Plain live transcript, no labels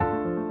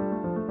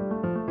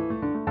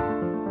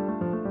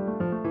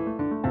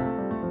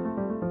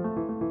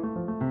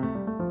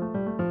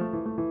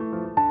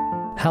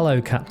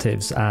Hello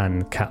captives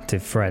and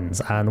captive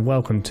friends, and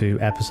welcome to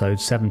episode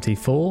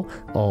 74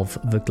 of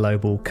the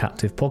Global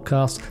Captive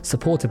Podcast,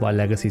 supported by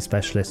legacy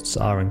specialists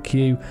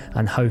R&Q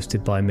and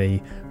hosted by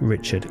me,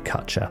 Richard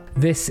Cutcher.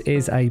 This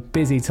is a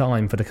busy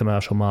time for the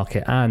commercial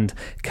market and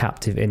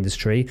captive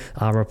industry.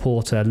 Our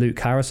reporter Luke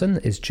Harrison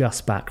is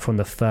just back from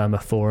the Firma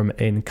Forum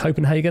in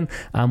Copenhagen,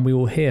 and we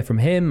will hear from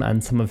him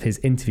and some of his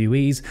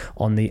interviewees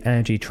on the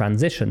energy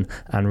transition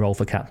and role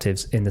for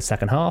captives in the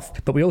second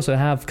half. But we also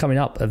have coming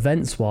up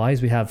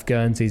events-wise, we have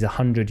Guernsey's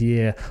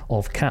 100-year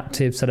of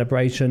captive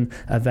celebration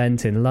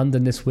event in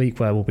London this week,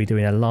 where we'll be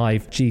doing a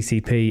live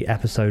GCP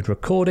episode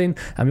recording.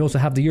 And we also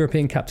have the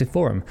European Captive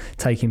Forum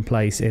taking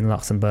place in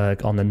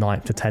Luxembourg on the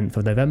 9th to 10th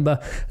of November.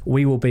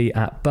 We will be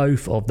at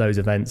both of those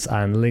events,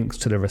 and links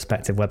to the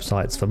respective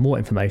websites for more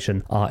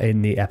information are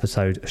in the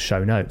episode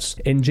show notes.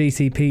 In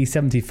GCP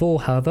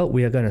 74, however,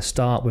 we are going to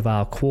start with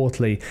our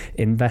quarterly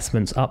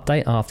investments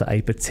update after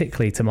a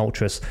particularly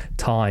tumultuous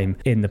time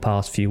in the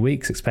past few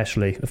weeks,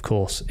 especially, of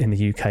course, in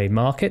the UK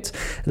market.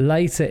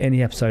 Later in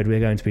the episode, we're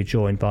going to be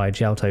joined by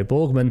Jelto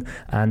Borgman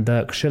and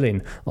Dirk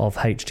Schilling of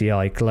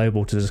HDI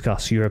Global to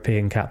discuss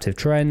European captive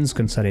trends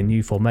concerning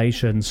new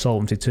formations,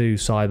 Solvency II,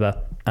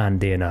 cyber and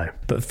D&O.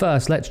 But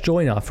first, let's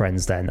join our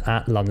friends then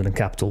at London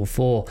Capital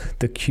for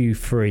the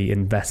Q3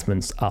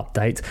 investments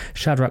update.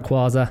 Shadrach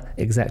Waza,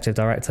 Executive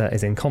Director,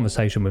 is in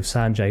conversation with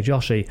Sanjay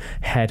Joshi,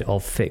 Head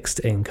of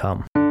Fixed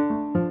Income.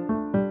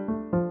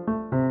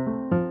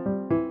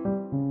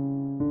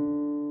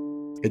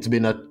 It's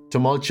been a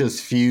tumultuous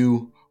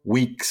few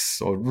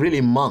weeks or really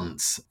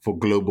months for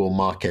global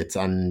markets.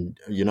 And,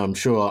 I'm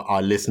sure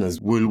our listeners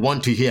will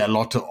want to hear a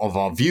lot of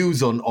our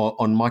views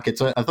on markets.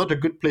 So I thought a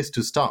good place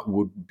to start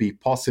would be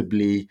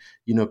possibly,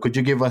 could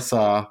you give us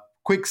a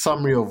quick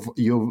summary of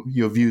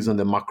your views on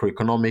the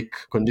macroeconomic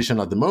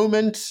condition at the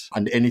moment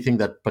and anything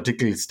that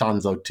particularly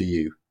stands out to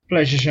you?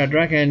 Pleasure,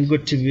 Shadrach, and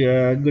good to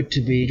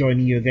be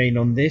joining you again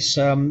on this.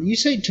 You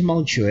say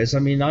tumultuous. I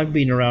mean, I've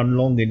been around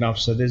long enough,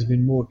 so there's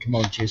been more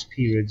tumultuous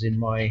periods in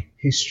my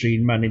history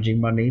in managing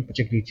money,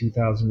 particularly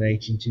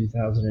 2008 and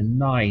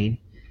 2009,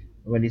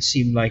 when it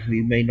seemed like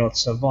we may not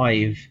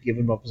survive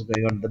given what was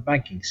going on in the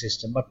banking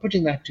system. But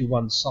putting that to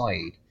one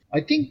side,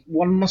 I think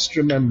one must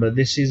remember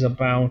this is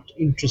about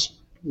interest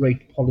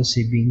rate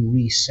policy being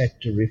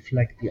reset to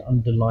reflect the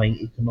underlying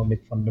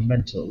economic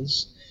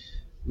fundamentals,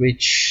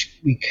 which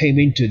we came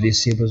into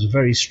this year was a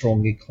very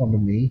strong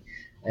economy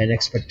and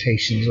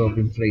expectations of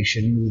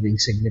inflation moving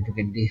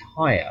significantly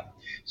higher.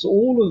 So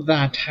all of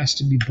that has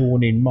to be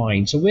borne in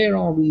mind. So where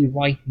are we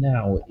right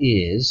now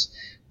is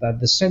that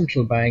the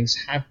central banks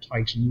have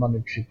tightened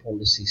monetary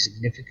policy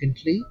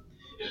significantly.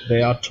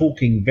 They are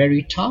talking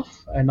very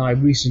tough, and I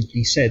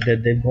recently said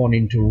that they've gone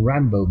into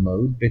Rambo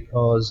mode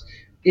because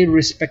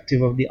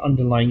irrespective of the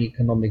underlying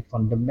economic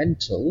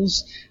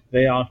fundamentals,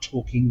 they are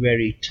talking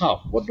very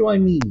tough. What do I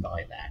mean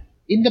by that?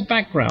 In the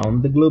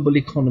background, the global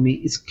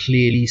economy is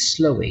clearly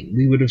slowing.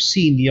 We would have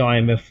seen the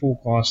IMF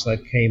forecast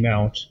that came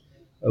out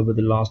over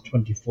the last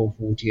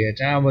 48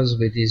 hours,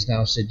 which is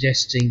now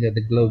suggesting that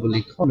the global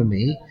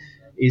economy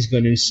is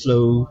going to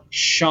slow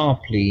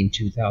sharply in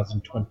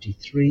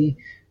 2023,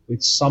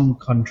 with some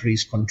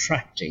countries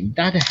contracting.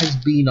 That has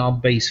been our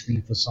base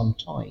view for some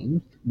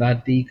time,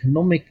 that the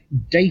economic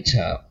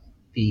data,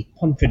 the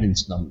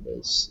confidence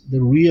numbers,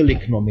 the real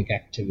economic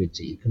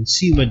activity,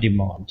 consumer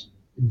demand,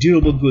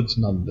 durable goods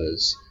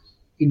numbers,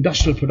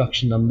 industrial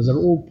production numbers are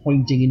all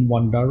pointing in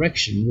one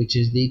direction, which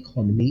is the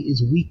economy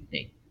is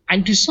weakening.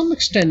 And to some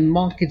extent,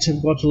 markets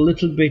have got a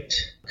little bit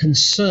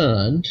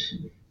concerned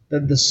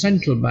that the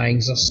central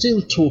banks are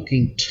still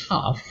talking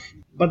tough,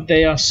 but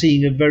they are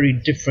seeing a very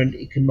different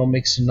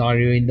economic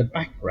scenario in the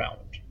background.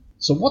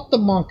 So what the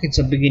markets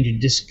are beginning to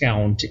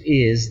discount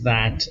is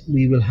that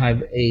we will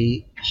have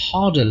a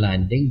harder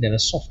landing than a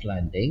soft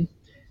landing,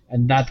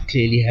 and that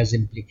clearly has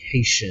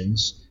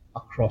implications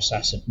across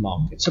asset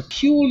markets. So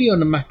purely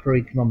on a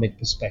macroeconomic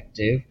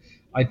perspective,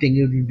 I think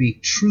it would be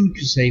true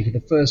to say for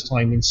the first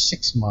time in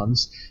 6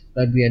 months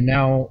that we are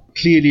now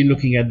clearly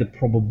looking at the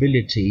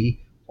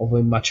probability of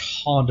a much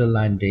harder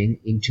landing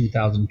in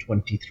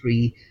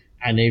 2023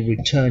 and a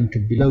return to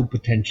below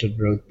potential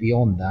growth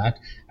beyond that.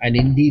 And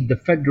indeed, the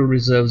Federal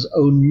Reserve's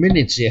own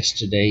minutes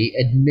yesterday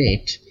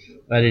admit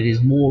that it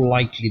is more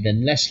likely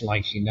than less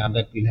likely now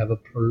that we'll have a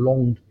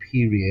prolonged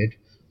period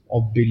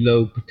of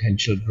below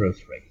potential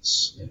growth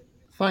rates.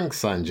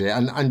 Thanks, Sanjay.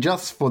 And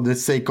just for the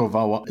sake of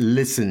our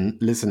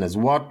listeners,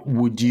 what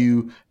would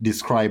you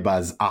describe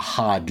as a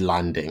hard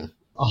landing?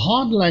 A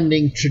hard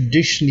landing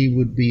traditionally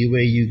would be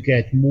where you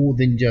get more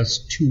than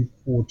just 2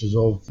 quarters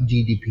of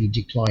GDP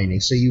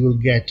declining. So you will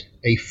get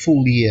a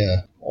full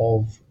year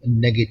of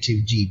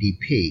negative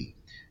GDP.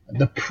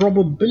 The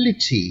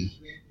probability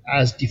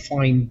as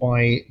defined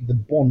by the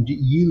bond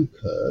yield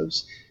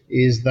curves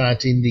is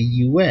that in the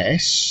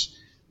US,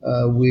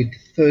 with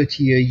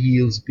 30-year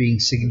yields being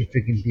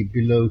significantly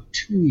below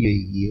 2-year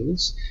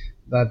yields,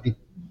 that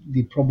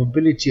the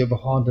probability of a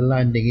harder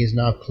landing is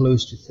now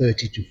close to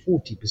 30 to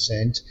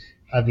 40%,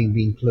 having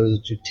been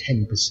closer to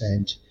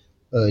 10%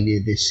 earlier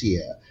this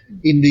year.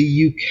 In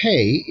the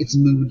UK, it's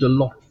moved a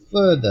lot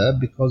further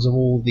because of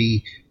all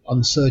the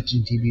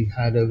uncertainty we've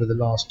had over the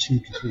last 2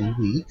 to 3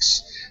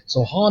 weeks.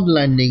 So hard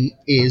landing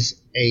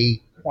is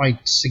a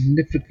quite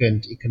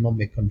significant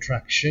economic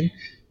contraction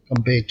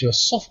compared to a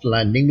soft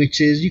landing,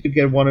 which is you could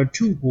get 1 or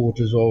 2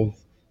 quarters of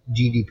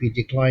GDP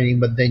declining,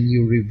 but then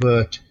you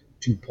revert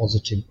to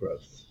positive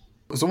growth.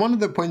 So one of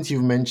the points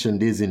you've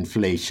mentioned is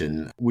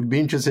inflation. Would be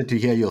interested to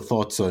hear your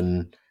thoughts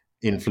on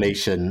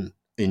inflation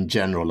in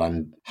general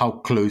and how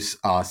close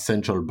are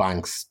central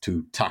banks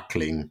to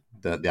tackling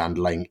the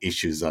underlying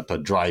issues that are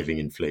driving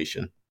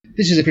inflation.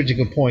 This is a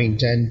critical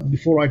point, and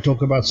before I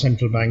talk about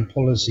central bank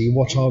policy,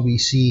 what are we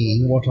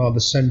seeing? What are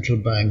the central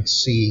banks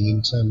seeing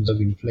in terms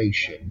of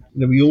inflation?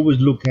 We always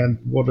look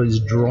at what is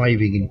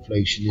driving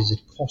inflation. Is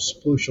it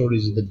cost push or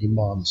is it the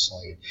demand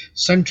side?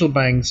 Central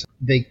banks,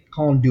 they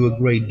can't do a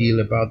great deal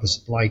about the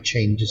supply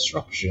chain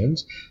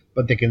disruptions,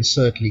 but they can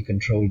certainly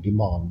control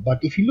demand.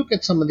 But if you look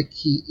at some of the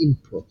key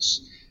inputs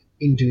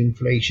into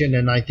inflation,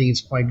 and I think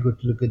it's quite good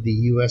to look at the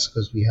US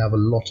because we have a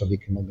lot of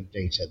economic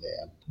data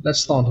there.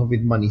 Let's start off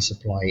with money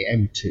supply,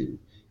 M2.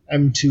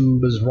 M2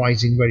 was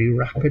rising very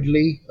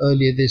rapidly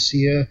earlier this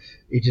year.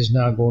 It has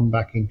now gone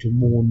back into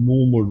more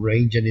normal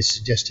range and is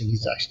suggesting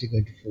it's actually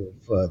going to fall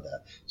further.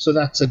 So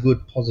that's a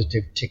good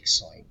positive tick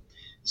sign.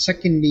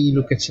 Secondly, you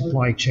look at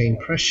supply chain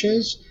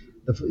pressures.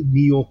 The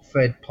New York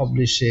Fed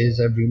publishes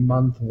every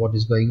month what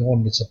is going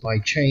on with supply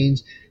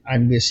chains,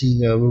 and we're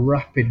seeing a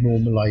rapid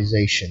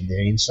normalization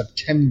there. In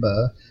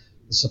September,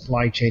 the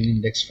supply chain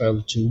index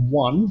fell to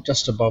 1,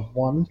 just above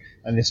 1,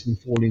 and it's been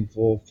falling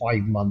for 5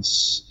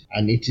 months,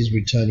 and it is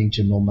returning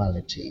to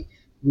normality.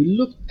 We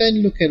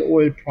look at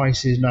oil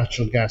prices,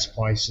 natural gas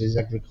prices,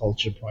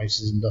 agriculture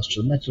prices,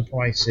 industrial metal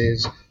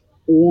prices.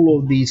 All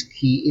of these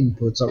key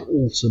inputs are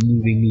also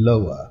moving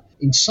lower.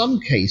 In some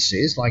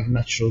cases, like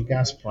natural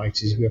gas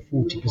prices, we are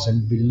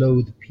 40%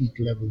 below the peak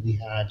level we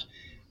had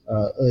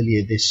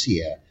earlier this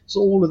year.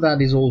 So all of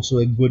that is also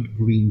a good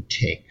green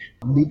tick.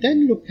 We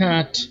then look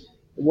at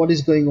what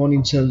is going on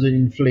in terms of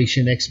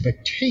inflation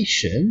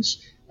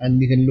expectations, and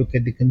we can look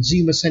at the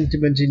consumer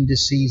sentiment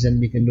indices, and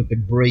we can look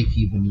at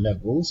break-even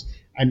levels,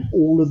 and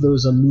all of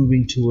those are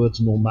moving towards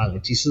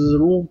normality. So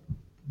they're all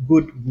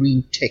good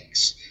green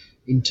ticks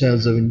in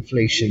terms of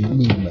inflation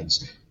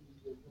movements.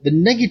 The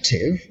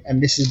negative,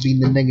 and this has been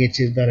the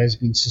negative that has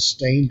been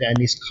sustained and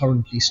is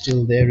currently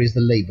still there, is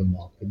the labor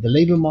market. The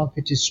labor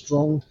market is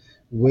strong.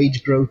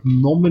 Wage growth,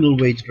 nominal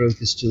wage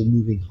growth is still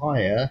moving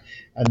higher,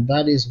 and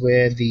that is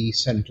where the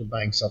central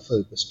banks are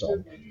focused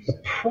on.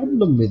 The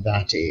problem with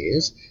that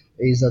is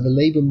that the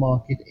labor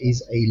market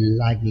is a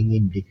lagging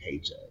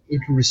indicator.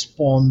 It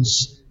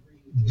responds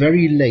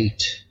very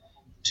late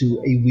to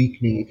a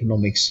weakening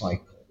economic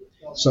cycle.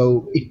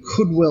 So it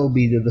could well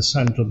be that the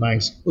central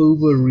banks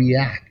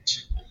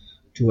overreact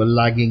to a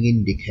lagging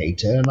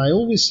indicator. And I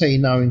always say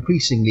now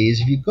increasingly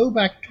is if you go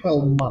back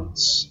 12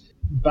 months,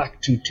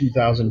 back to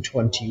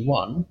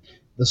 2021,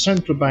 the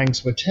central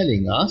banks were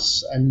telling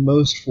us, and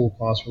most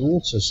forecasts were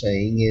also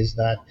saying, is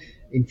that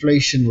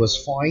inflation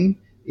was fine,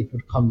 it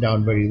would come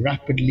down very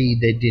rapidly,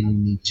 they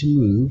didn't need to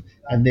move,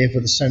 and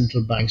therefore the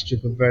central banks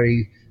took a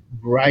very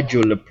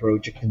gradual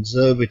approach, a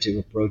conservative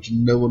approach,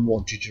 and no one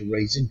wanted to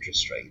raise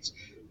interest rates.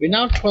 We're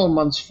now 12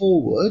 months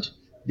forward,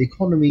 the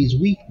economy is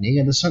weakening,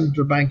 and the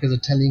central bankers are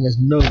telling us,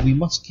 no, we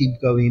must keep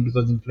going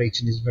because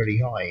inflation is very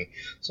high.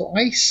 So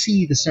I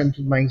see the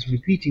central banks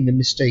repeating the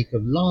mistake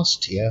of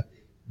last year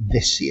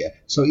this year.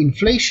 So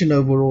inflation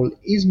overall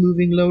is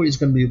moving lower. It's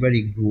going to be a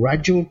very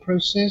gradual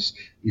process.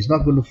 It's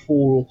not going to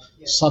fall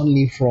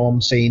suddenly from,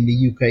 say, in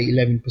the UK,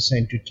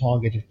 11% to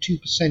target of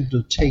 2%.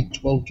 It'll take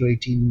 12 to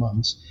 18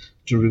 months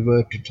to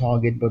revert to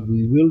target, but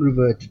we will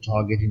revert to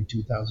target in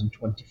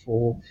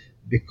 2024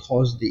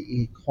 because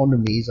the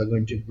economies are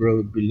going to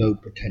grow below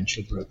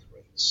potential growth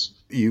rates.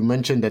 You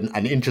mentioned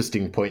an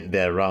interesting point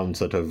there around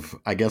sort of,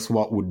 I guess,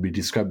 what would be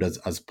described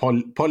as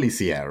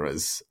policy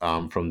errors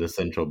from the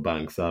central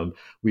banks.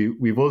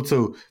 We've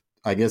also,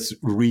 I guess,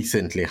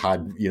 recently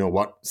had,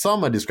 what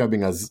some are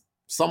describing as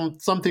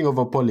something of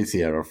a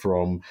policy error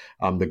from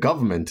the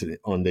government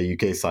on the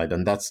UK side,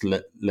 and that's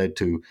led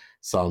to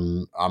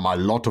a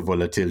lot of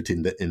volatility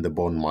in the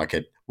bond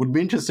market. Would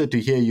be interested to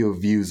hear your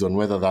views on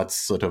whether that's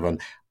sort of an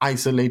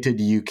isolated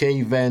UK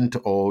event,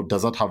 or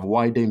does that have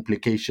wider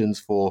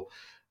implications for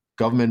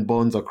government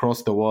bonds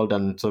across the world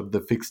and sort of the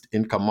fixed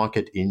income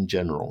market in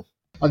general?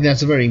 I think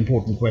that's a very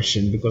important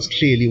question, because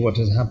clearly what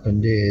has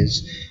happened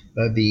is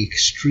that the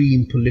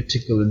extreme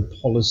political and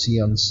policy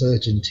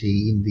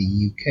uncertainty in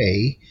the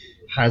UK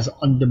has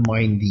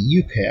undermined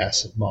the UK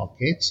asset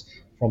markets,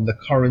 from the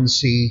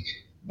currency,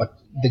 but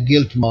the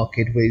gilt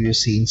market, where you're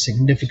seeing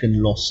significant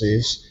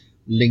losses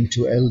linked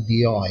to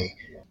LDI.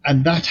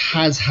 And that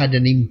has had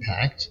an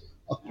impact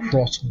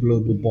across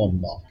global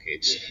bond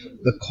markets.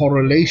 The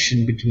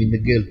correlation between the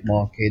gilt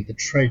market, the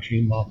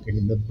treasury market,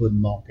 and the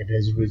bond market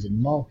has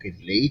risen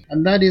markedly.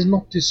 And that is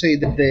not to say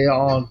that they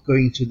are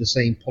going through the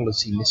same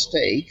policy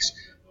mistakes,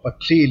 but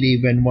clearly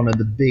when one of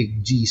the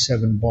big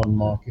G7 bond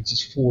markets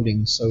is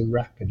falling so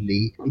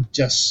rapidly, it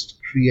just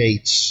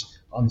creates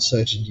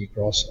uncertainty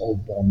across all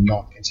bond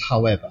markets.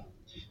 However,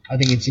 I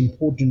think it's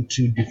important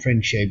to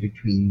differentiate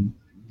between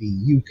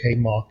the UK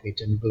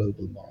market and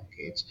global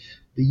markets.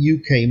 The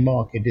UK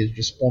market is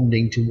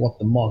responding to what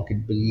the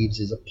market believes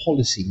is a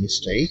policy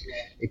mistake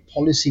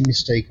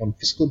on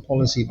fiscal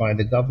policy by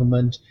the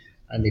government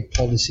and a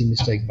policy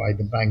mistake by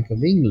the Bank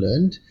of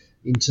England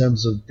in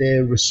terms of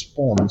their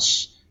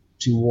response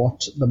to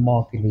what the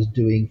market was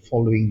doing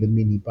following the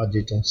mini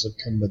budget on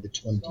September the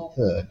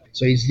 23rd.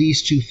 So it's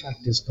these two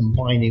factors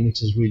combining which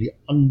has really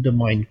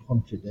undermined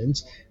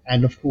confidence.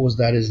 And of course,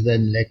 that has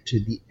then led to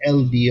the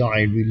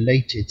LDI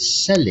related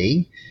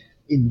selling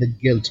in the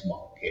gilt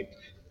market.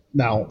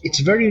 Now, it's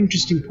a very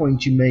interesting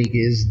point you make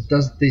is,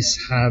 does this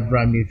have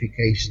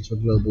ramifications for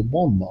global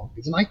bond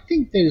markets? And I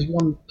think there is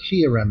one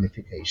clear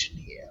ramification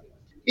here.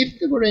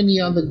 If there were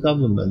any other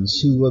governments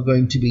who were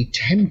going to be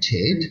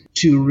tempted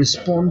to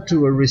respond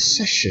to a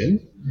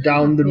recession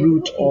down the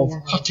route of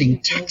cutting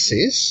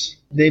taxes,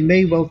 they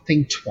may well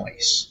think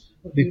twice,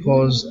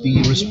 because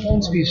the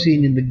response we've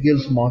seen in the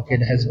gilt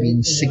market has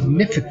been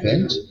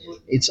significant.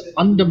 It's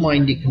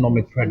undermined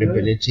economic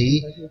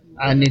credibility,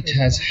 and it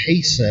has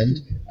hastened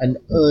an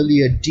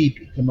earlier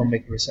deep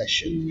economic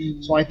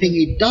recession. So I think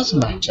it does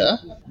matter,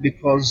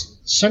 because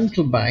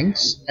central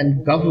banks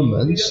and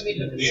governments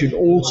should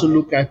also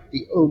look at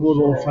the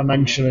overall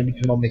financial and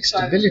economic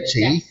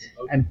stability.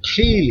 And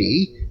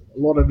clearly, a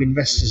lot of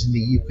investors in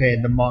the UK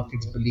and the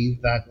markets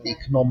believe that the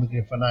economic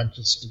and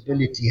financial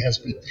stability has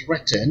been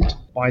threatened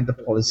by the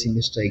policy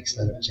mistakes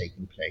that have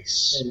taken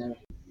place.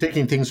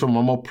 Taking things from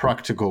a more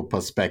practical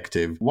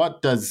perspective,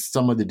 what does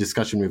some of the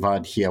discussion we've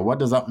had here, what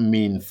does that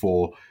mean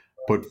for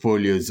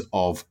portfolios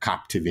of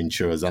captive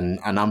insurers? And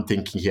I'm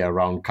thinking here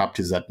around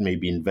captives that may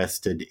be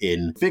invested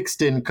in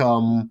fixed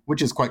income,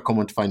 which is quite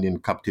common to find in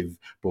captive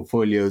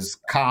portfolios,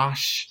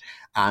 cash,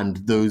 and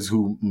those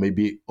who may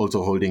be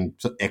also holding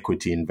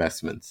equity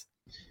investments.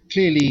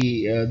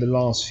 Clearly, the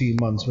last few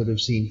months would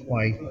have seen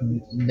quite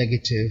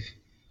negative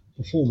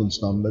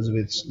performance numbers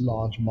with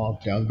large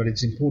markdowns, but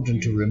it's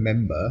important to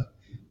remember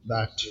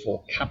that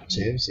for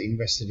captives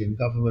invested in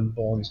government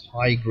bonds,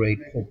 high-grade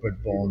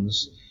corporate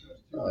bonds,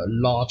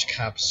 large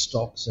cap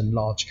stocks and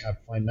large cap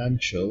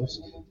financials,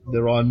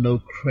 there are no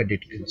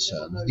credit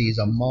concerns. These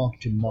are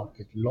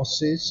mark-to-market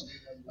losses.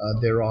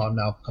 There are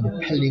now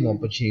compelling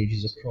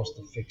opportunities across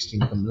the fixed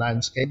income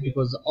landscape,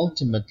 because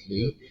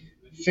ultimately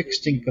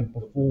fixed income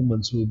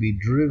performance will be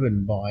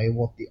driven by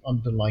what the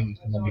underlying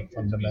economic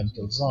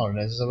fundamentals are. And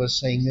as I was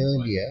saying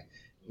earlier,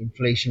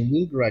 inflation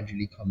will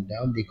gradually come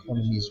down, the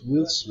economies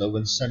will slow,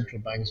 and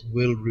central banks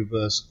will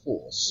reverse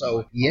course.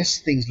 So yes,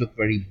 things look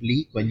very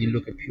bleak when you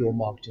look at pure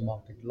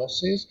mark-to-market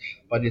losses,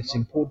 but it's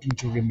important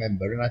to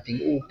remember, and I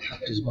think all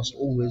captives must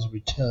always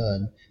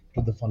return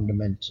to the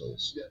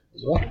fundamentals.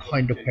 What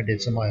kind of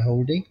credits am I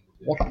holding?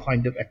 What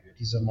kind of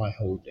equities am I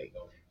holding?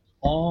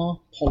 Our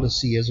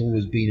policy has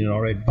always been, and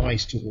our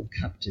advice to all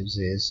captives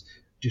is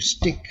to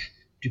stick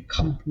to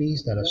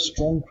companies that have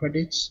strong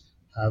credits,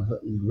 have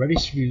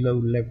relatively low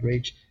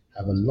leverage,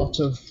 have a lot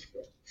of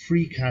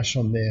free cash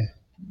on their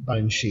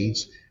balance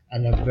sheets,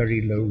 and have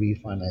very low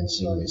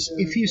refinancing risk.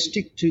 If you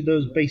stick to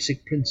those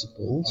basic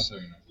principles,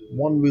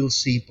 one will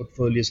see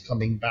portfolios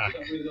coming back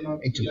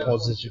into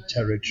positive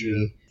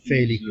territory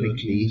fairly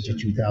quickly into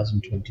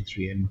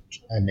 2023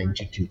 and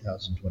into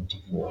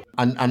 2024.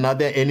 And are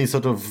there any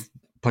sort of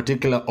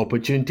particular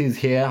opportunities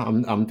here?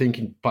 I'm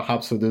thinking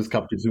perhaps for those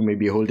captives who may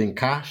be holding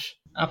cash.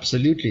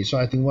 Absolutely. So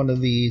I think one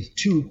of the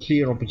two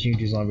clear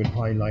opportunities I would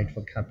highlight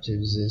for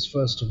captives is,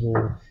 first of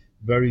all,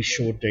 very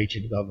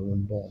short-dated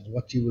government bonds.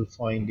 What you will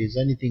find is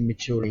anything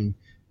maturing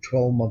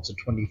 12 months or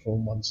 24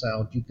 months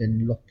out, you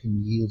can lock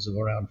in yields of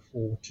around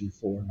 4 to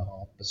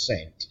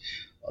 4.5%.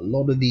 A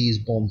lot of these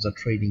bonds are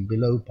trading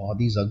below par.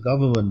 These are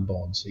government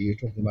bonds. So you're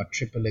talking about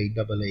AAA,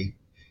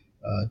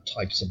 AA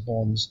types of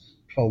bonds,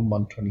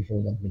 12-month,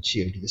 24-month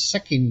maturity. The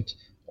second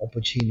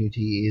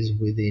opportunity is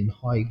within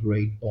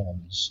high-grade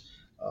bonds.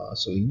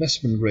 So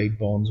investment-grade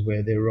bonds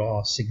where there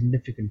are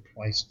significant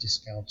price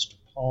discounts to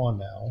par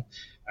now.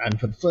 And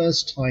for the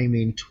first time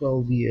in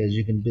 12 years,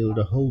 you can build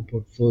a whole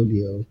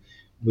portfolio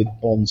with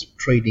bonds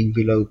trading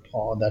below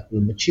par that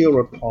will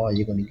mature at par.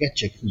 You're going to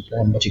get your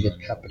coupon, but you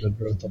get capital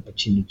growth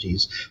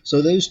opportunities.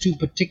 So those two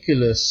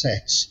particular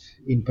sets,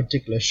 in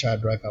particular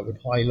Shadrach, I would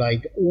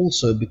highlight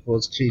also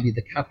because clearly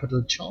the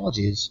capital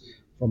charges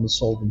from a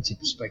solvency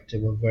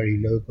perspective are very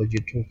low, because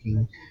you're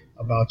talking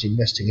about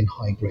investing in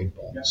high-grade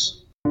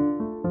bonds.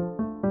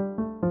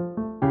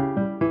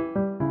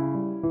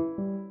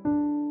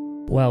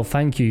 Well,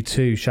 thank you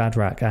to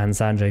Shadrach and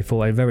Sanjay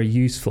for a very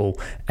useful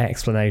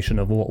explanation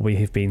of what we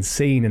have been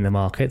seeing in the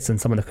markets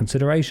and some of the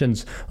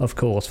considerations, of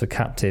course, for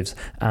captives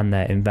and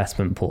their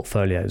investment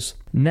portfolios.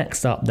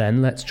 Next up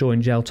then, let's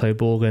join Jelto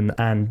Borgen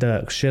and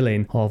Dirk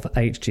Schilling of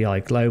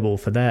HDI Global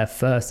for their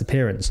first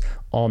appearance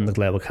on the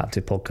Global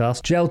Captive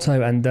podcast.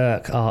 Jelto and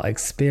Dirk are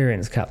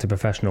experienced captive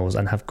professionals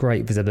and have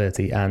great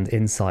visibility and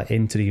insight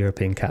into the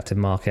European captive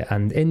market.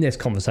 And in this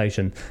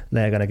conversation,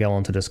 they're going to go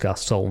on to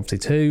discuss Solvency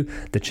II,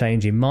 the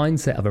changing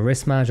mindset of a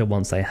risk manager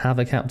once they have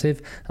a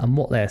captive, and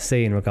what they're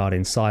seeing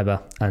regarding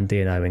cyber and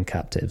D&O in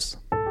captives.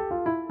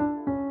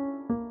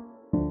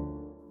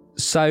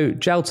 So,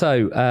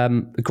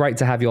 Jelto, great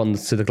to have you on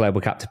to the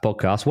Global Captive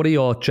podcast. What are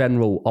your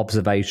general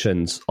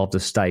observations of the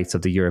state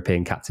of the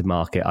European captive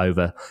market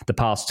over the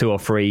past 2 or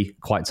 3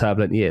 quite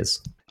turbulent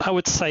years? I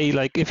would say,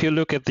 if you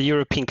look at the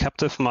European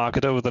captive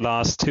market over the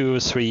last 2 or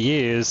 3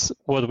 years,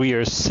 what we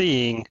are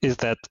seeing is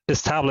that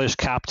established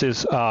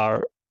captives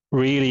are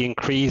really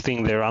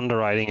increasing their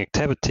underwriting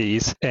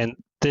activities. And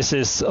this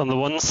is, on the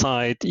one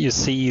side, you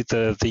see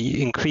the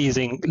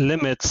increasing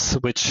limits,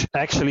 which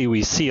actually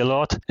we see a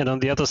lot. And on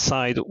the other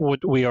side, what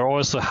we are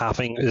also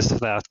having is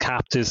that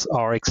captives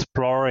are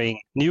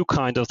exploring new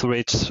kind of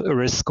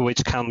risk,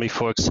 which can be,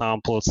 for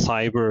example,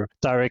 cyber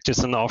directors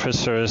and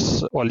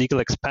officers or legal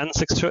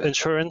expense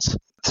insurance.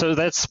 So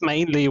that's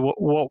mainly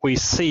what we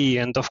see.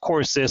 And of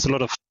course, there's a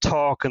lot of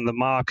talk in the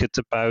market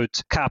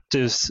about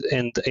captives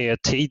and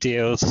ART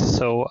deals.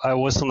 So I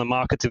was on the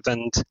market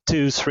event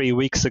 2-3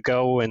 weeks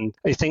ago, and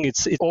I think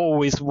it's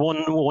always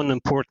one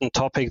important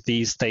topic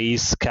these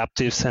days,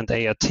 captives and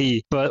ART.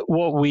 But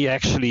what we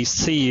actually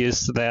see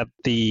is that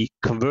the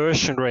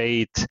conversion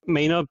rate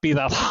may not be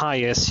that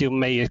high as you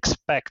may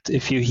expect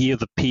if you hear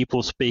the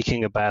people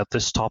speaking about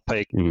this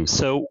topic.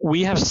 So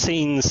we have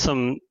seen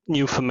some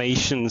new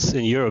formations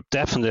in Europe,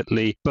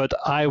 definitely, but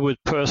I would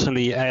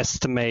personally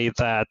estimate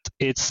that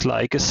it's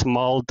like a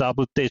small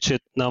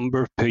double-digit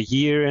number per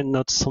year and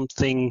not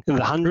something in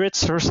the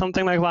hundreds or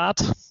something like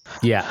that.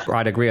 Yeah,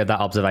 I'd agree with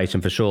that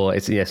observation for sure.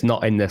 It's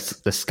not in the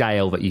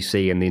scale that you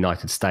see in the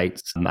United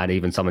States and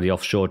even some of the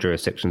offshore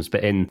jurisdictions,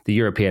 but in the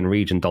European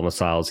region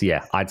domiciles,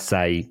 yeah, I'd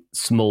say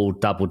small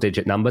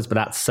double-digit numbers, but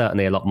that's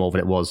certainly a lot more than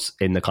it was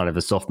in the kind of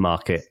the soft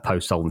market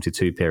post-Solvency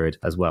II period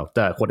as well.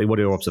 Dirk, what are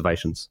your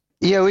observations?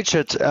 Yeah,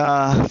 Richard,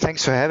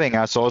 thanks for having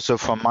us also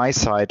from my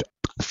side.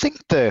 I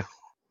think the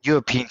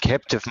European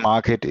captive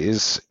market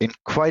is in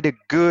quite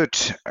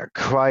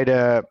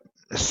a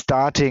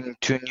starting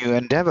to new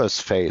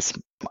endeavors phase.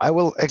 I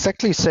will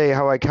exactly say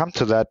how I come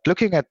to that.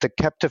 Looking at the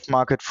captive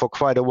market for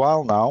quite a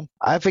while now,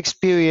 I've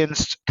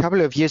experienced a couple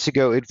of years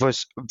ago, it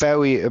was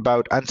very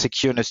about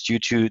unsecureness due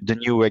to the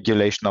new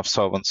regulation of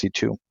Solvency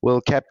II.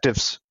 Will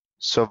captives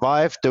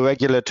survive the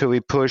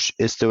regulatory push?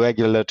 Is the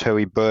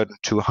regulatory burden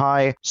too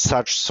high?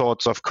 Such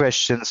sorts of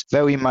questions,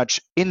 very much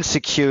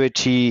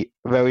insecurity,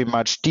 very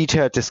much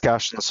detailed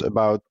discussions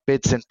about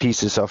bits and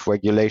pieces of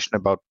regulation,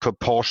 about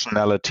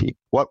proportionality.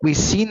 What we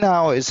see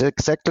now is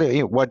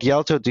exactly what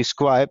Jelto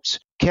described,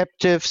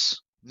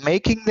 captives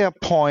making their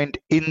point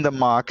in the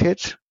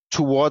market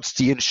towards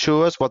the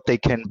insurers, what they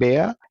can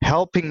bear,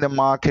 helping the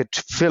market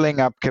filling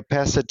up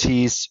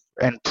capacities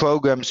and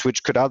programs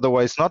which could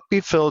otherwise not be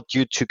filled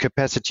due to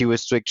capacity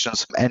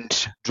restrictions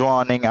and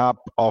drawing up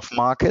of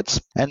markets.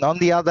 And on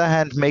the other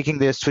hand, making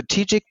their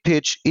strategic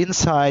pitch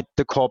inside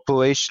the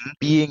corporation,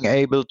 being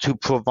able to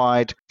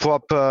provide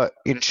proper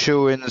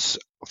insurance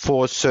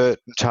for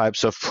certain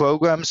types of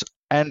programs.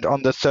 And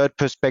on the third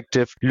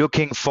perspective,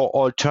 looking for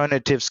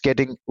alternatives,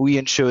 getting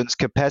reinsurance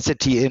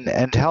capacity in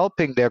and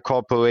helping their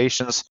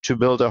corporations to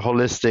build a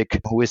holistic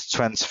risk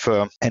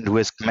transfer and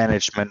risk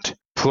management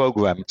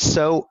program.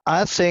 So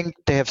I think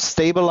they have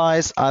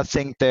stabilized. I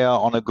think they are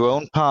on a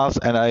growth path.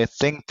 And I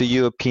think the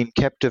European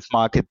captive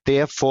market,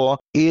 therefore,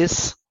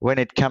 is, when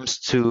it comes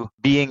to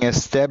being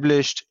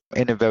established,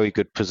 in a very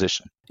good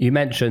position. You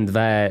mentioned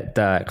there,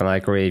 Dirk, and I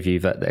agree with you,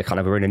 that they're kind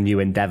of we're in a new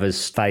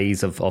endeavours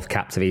phase of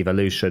captive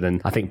evolution.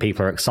 And I think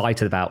people are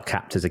excited about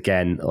captives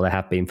again, or they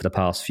have been for the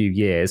past few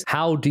years.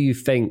 How do you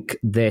think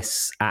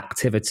this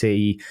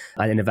activity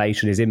and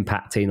innovation is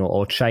impacting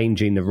or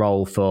changing the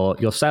role for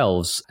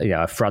yourselves,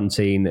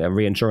 fronting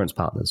reinsurance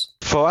partners?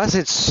 For us,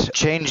 it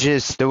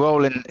changes the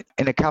role in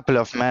a couple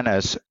of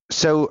manners.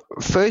 So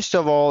first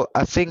of all,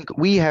 I think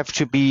we have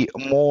to be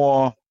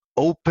more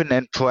open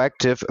and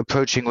proactive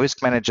approaching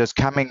risk managers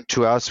coming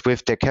to us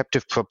with their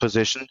captive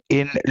proposition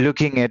in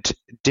looking at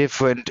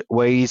different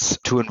ways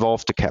to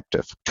involve the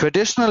captive.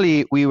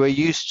 Traditionally, we were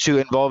used to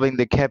involving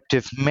the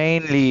captive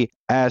mainly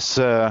as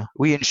a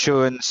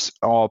reinsurance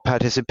or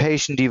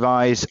participation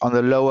device on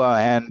the lower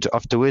end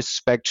of the risk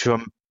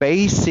spectrum,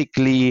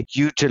 basically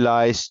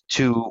utilized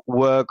to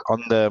work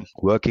on the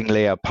working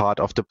layer part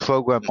of the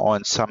program or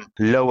in some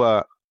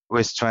lower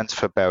risk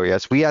transfer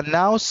barriers. We are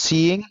now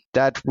seeing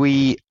that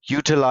we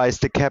utilize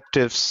the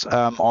captives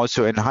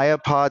also in higher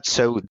parts,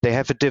 so they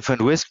have a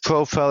different risk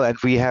profile, and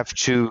we have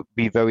to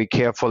be very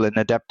careful in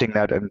adapting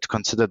that and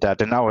consider that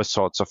in our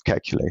sorts of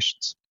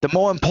calculations. The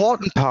more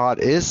important part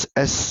is,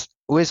 as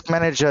risk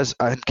managers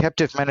and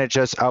captive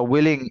managers are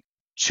willing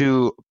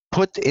to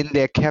put in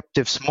their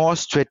captives more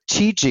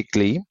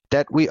strategically,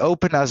 that we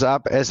open us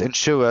up as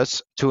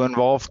insurers to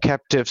involve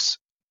captives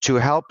to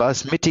help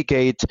us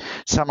mitigate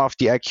some of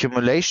the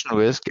accumulation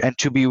risk and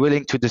to be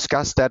willing to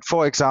discuss that,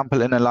 for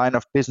example, in a line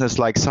of business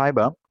like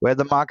cyber, where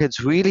the markets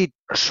really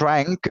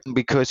shrank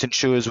because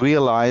insurers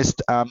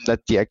realized that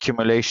the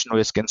accumulation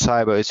risk in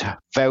cyber is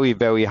very,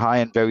 very high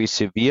and very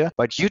severe.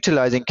 But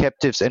utilizing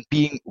captives and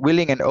being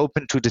willing and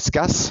open to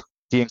discuss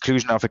the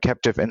inclusion of a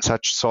captive in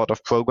such sort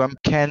of program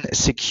can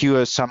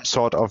secure some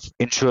sort of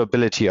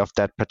insurability of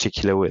that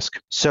particular risk.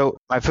 So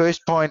my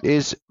first point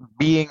is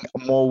being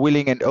more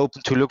willing and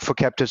open to look for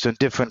captives in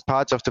different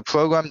parts of the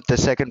program. The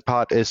second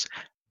part is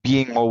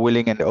being more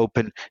willing and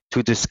open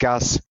to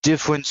discuss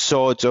different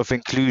sorts of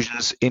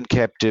inclusions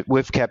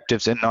with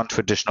captives in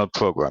non-traditional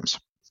programs.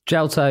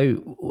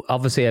 Jelto,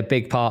 obviously a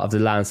big part of the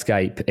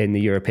landscape in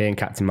the European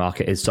captive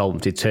market is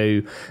Solvency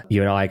II.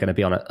 You and I are going to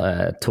be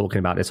talking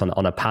about this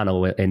on a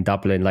panel in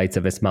Dublin later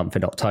this month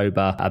in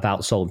October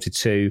about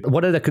Solvency II.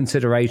 What are the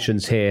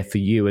considerations here for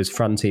you as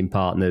fronting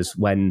partners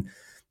when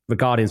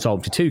regarding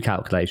Solvency II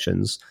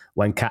calculations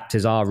when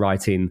captives are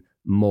writing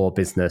more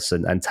business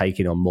and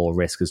taking on more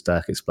risk, as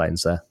Dirk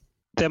explains there?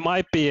 There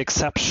might be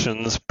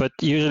exceptions, but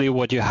usually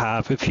what you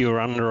have, if you're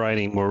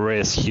underwriting more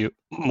risk,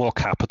 more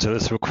capital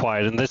is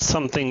required. And that's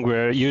something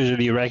where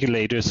usually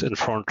regulators and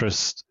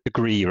fronters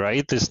agree,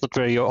 right? This is not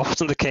very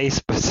often the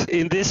case, but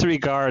in this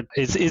regard,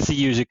 it's the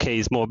usual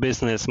case, more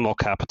business, more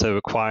capital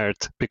required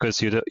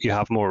because you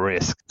have more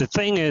risk. The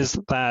thing is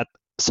that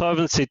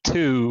Solvency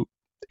II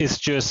is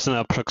just an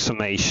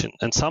approximation.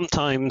 And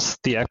sometimes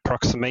the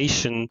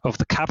approximation of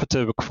the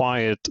capital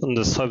required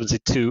under Solvency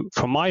II,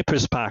 from my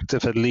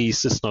perspective at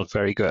least, is not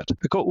very good.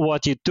 Because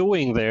what you're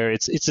doing there,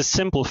 it's a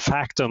simple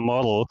factor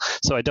model.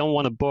 So I don't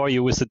want to bore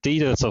you with the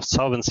details of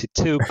Solvency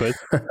II, but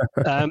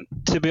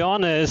to be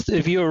honest,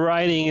 if you're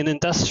writing an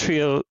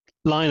industrial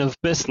line of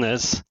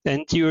business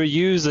and you're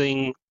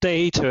using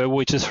data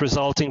which is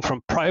resulting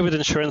from private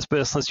insurance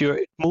business, you're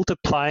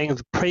multiplying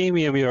the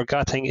premium you're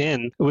getting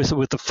in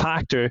with the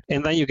factor,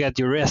 and then you get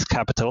your risk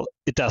capital.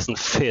 It doesn't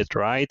fit,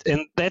 right?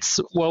 And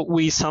that's what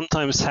we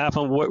sometimes have,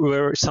 and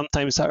where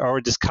sometimes our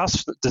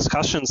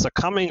discussions are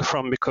coming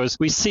from, because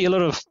we see a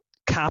lot of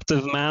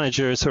captive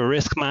managers or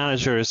risk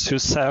managers who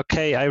say,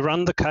 okay, I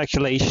run the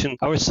calculation,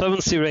 our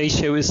solvency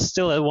ratio is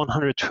still at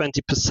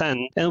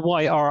 120%, and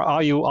why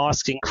are you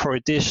asking for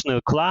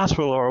additional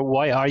collateral, or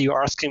why are you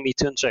asking me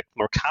to inject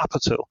more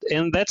capital?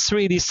 And that's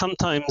really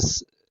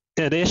sometimes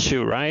an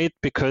issue, right?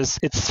 Because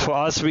it's for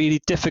us really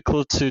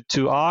difficult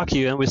to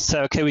argue, and we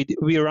say, okay,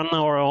 we run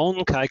our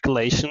own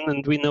calculation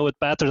and we know it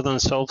better than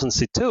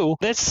Solvency II.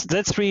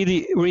 That's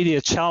really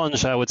a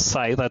challenge, I would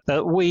say,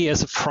 that we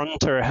as a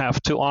fronter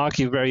have to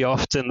argue very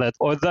often, that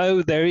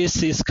although there is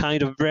this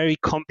kind of very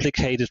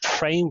complicated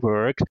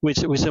framework,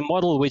 which is a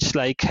model which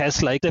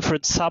has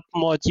different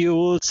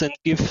sub-modules and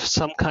gives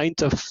some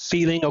kind of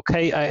feeling,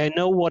 okay, I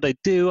know what I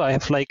do, I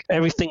have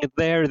everything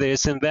there.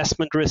 There's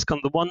investment risk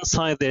on the one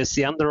side, there's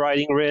the underwriting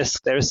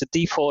risk, there's a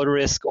default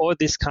risk, all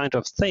these kind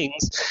of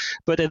things.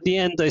 But at the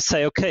end, I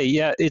say, okay,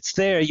 yeah, it's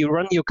there, you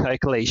run your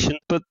calculation,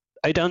 but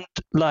I don't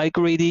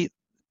really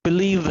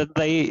believe that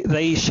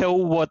they show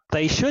what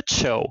they should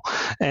show.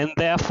 And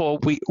therefore,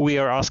 we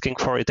are asking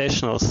for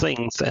additional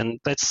things. And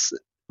that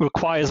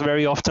requires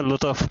very often a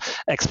lot of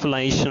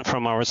explanation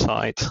from our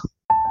side.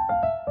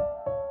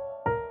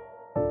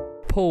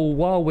 Paul,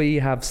 while we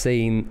have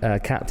seen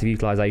captive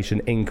utilisation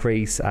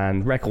increase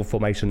and record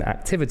formation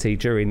activity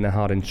during the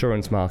hard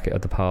insurance market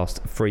of the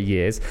past 3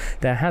 years,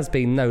 there has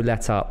been no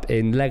let-up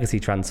in legacy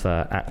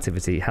transfer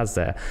activity, has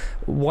there?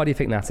 Why do you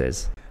think that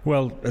is?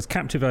 Well, as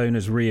captive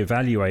owners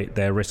reevaluate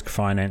their risk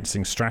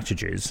financing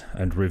strategies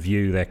and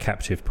review their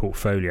captive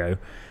portfolio,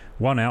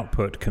 one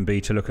output can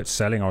be to look at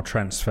selling or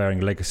transferring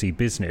legacy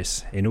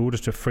business in order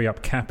to free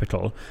up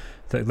capital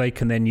that they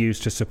can then use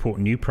to support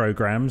new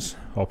programs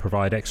or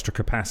provide extra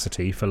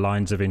capacity for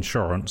lines of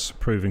insurance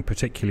proving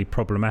particularly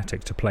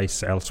problematic to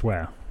place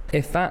elsewhere.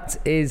 If that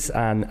is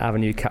an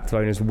avenue captive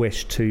owners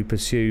wish to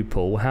pursue,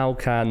 Paul, how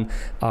can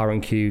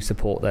R&Q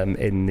support them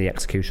in the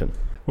execution?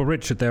 Well,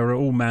 Richard, there are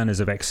all manners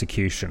of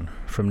execution,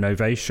 from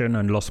novation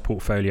and loss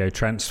portfolio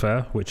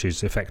transfer, which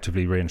is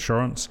effectively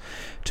reinsurance,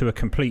 to a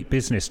complete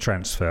business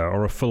transfer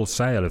or a full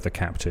sale of the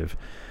captive.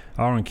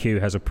 R&Q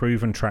has a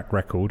proven track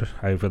record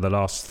over the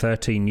last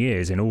 13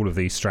 years in all of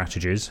these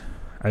strategies,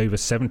 over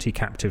 70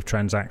 captive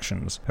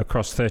transactions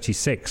across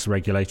 36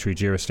 regulatory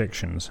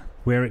jurisdictions.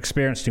 We're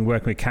experienced in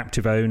working with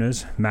captive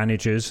owners,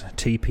 managers,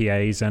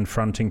 TPAs and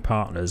fronting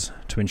partners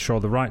to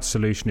ensure the right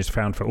solution is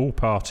found for all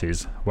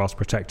parties whilst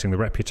protecting the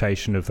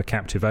reputation of the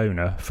captive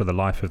owner for the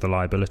life of the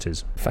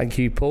liabilities. Thank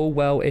you, Paul.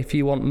 Well, if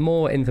you want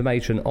more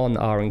information on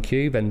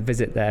R&Q, then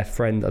visit their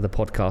Friend of the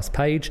Podcast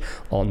page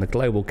on the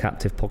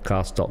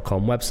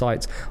globalcaptivepodcast.com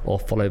website or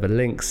follow the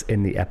links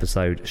in the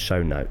episode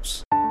show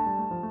notes.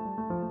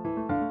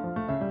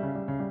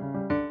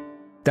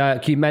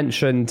 Dirk, you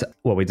mentioned,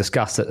 we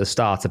discussed at the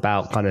start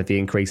about kind of the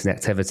increase in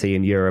activity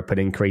in Europe and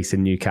increase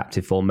in new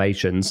captive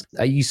formations.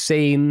 Are you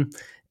seeing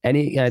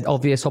any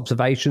obvious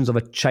observations of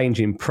a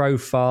change in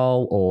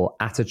profile or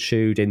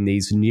attitude in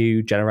these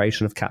new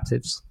generation of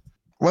captives?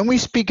 when we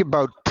speak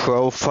about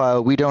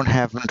profile, we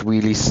haven't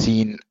really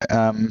seen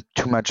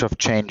too much of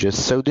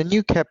changes. So the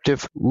new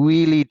captive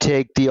really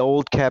take the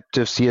old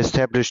captives, the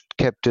established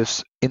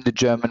captives in the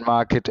German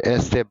market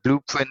as their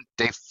blueprint.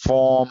 They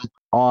form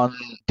on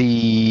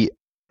the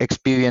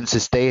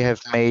experiences they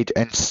have made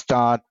and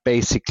start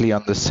basically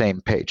on the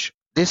same page.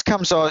 This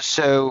comes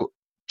also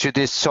to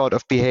this sort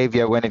of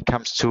behavior when it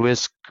comes to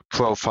risk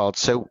profiles.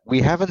 So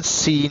we haven't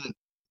seen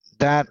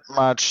that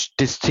much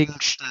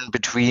distinction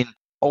between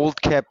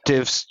old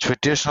captives,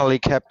 traditionally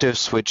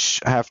captives which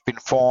have been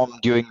formed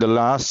during the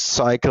last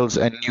cycles,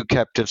 and new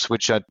captives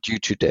which are due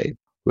today.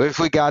 With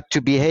regard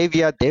to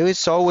behavior, there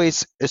is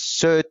always a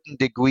certain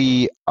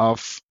degree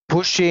of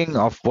pushing,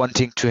 of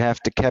wanting to have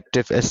the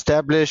captive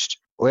established,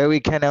 where we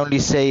can only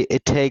say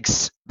it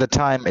takes the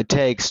time it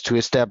takes to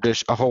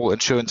establish a whole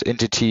insurance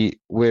entity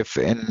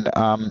within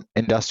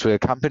industrial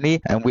company.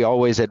 And we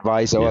always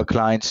advise our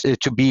clients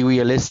to be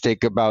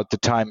realistic about the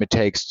time it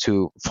takes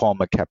to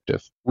form a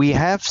captive. We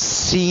have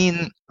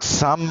seen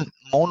some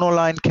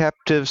monoline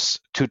captives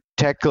to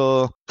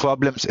tackle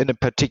problems in a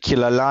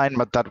particular line,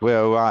 but that were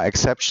a rare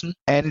exception.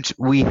 And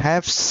we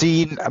have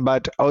seen,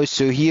 but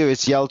also here,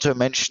 as Hjalte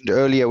mentioned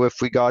earlier with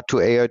regard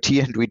to ART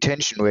and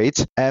retention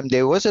rates,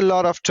 there was a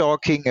lot of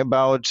talking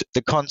about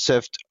the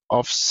concept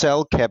of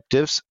cell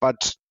captives,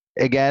 but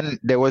again,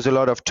 there was a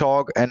lot of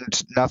talk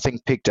and nothing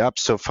picked up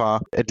so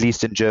far, at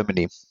least in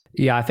Germany.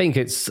 Yeah, I think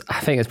it's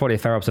probably a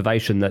fair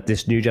observation that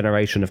this new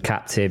generation of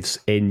captives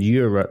in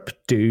Europe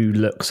do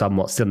look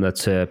somewhat similar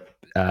to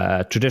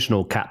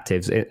traditional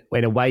captives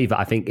in a way that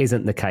I think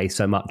isn't the case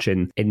so much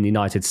in the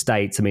United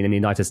States. I mean, in the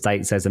United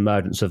States, there's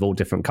emergence of all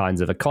different kinds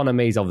of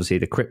economies. Obviously,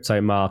 the crypto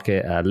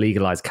market,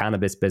 legalized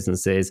cannabis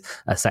businesses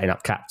are setting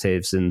up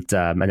captives, and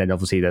then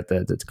obviously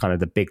the kind of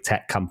the big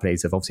tech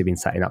companies have obviously been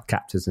setting up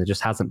captives. And it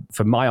just hasn't,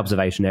 from my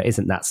observation, there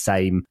isn't that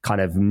same kind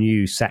of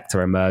new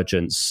sector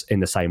emergence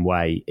in the same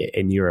way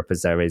in Europe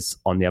as there is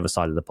on the other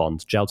side of the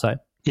pond. Hjalte?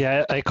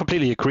 Yeah, I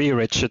completely agree,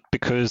 Richard,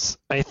 because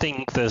I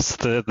think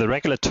the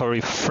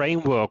regulatory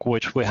framework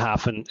which we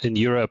have in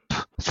Europe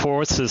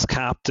forces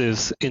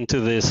captives into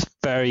this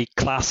very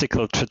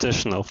classical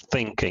traditional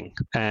thinking.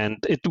 And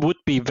it would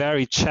be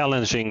very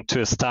challenging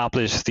to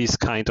establish these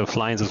kind of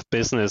lines of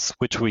business,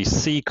 which we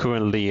see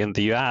currently in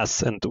the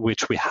US and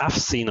which we have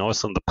seen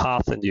also in the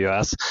past in the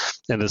US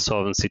in the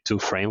Solvency II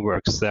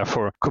frameworks.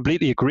 Therefore,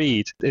 completely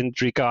agreed. And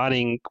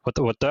regarding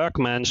what Dirk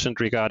mentioned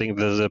regarding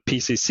the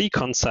PCC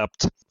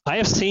concept, I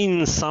have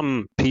seen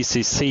some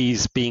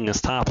PCCs being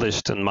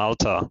established in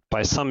Malta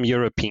by some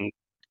European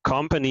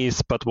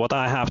companies, but what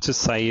I have to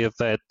say is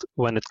that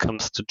when it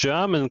comes to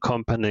German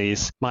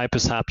companies, my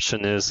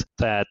perception is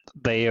that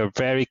they are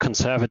very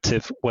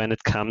conservative when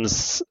it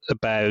comes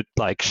about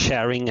like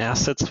sharing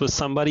assets with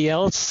somebody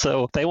else.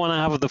 So they want to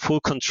have the full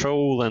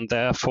control, and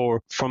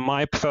therefore, from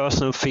my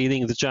personal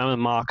feeling, the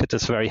German market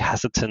is very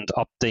hesitant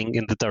opting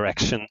in the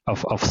direction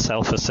of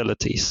cell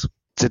facilities.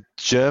 The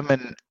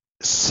German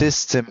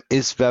system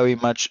is very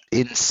much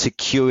in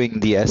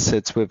securing the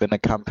assets within a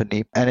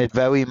company, and it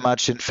very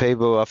much in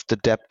favor of the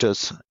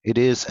debtors. It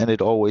is, and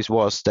it always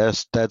was.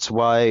 That's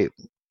why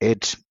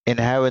it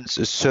inherits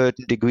a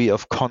certain degree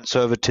of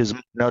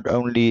conservatism, not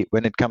only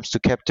when it comes to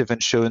captive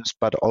insurance,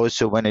 but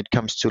also when it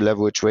comes to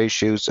leverage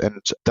ratios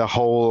and the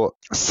whole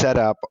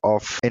setup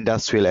of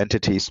industrial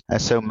entities.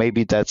 And so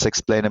maybe that's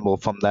explainable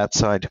from that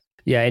side.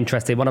 Yeah,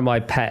 interesting. One of my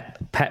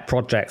pet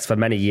projects for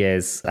many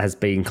years has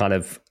been kind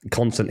of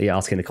constantly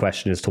asking the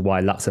question as to why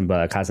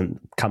Luxembourg hasn't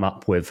come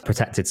up with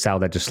protected cell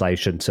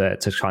legislation to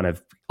kind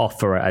of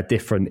offer a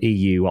different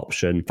EU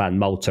option than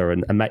Malta.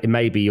 And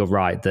maybe you're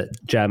right that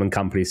German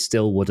companies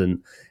still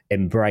wouldn't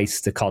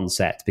embrace the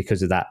concept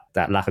because of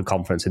that lack of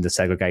confidence in the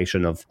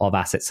segregation of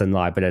assets and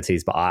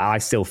liabilities. But I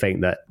still think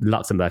that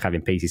Luxembourg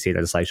having PCC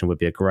legislation would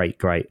be a great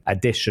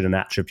addition and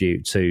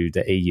attribute to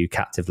the EU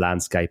captive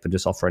landscape, and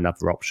just offer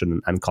another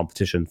option and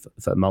competition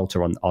for Malta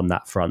on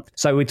that front.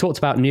 So we talked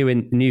about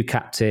new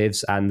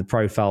captives and the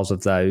profiles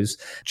of those.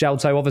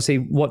 Hjalte, obviously,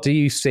 what do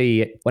you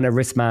see when a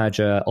risk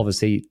manager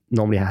obviously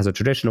normally has a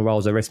traditional role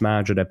as a risk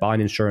manager, they're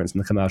buying insurance in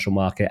the commercial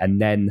market, and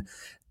then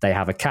they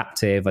have a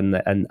captive,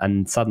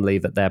 and suddenly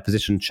that their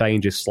position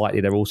changes slightly,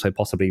 they're also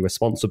possibly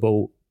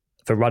responsible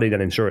for running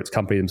an insurance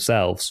company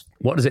themselves.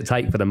 What does it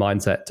take for the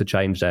mindset to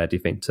change there, do you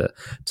think,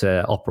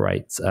 to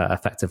operate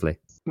effectively?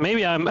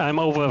 Maybe I'm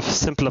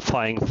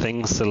oversimplifying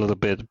things a little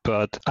bit,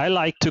 but I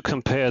like to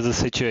compare the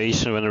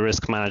situation when a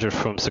risk manager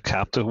forms a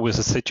captive with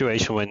a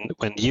situation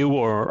when you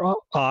or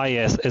I,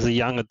 as a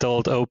young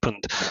adult,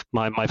 opened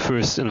my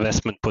first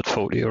investment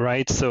portfolio,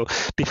 right? So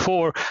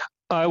before,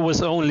 I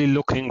was only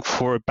looking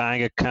for a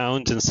bank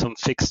account and some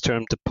fixed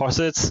term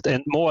deposits,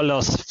 and more or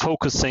less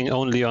focusing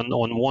only on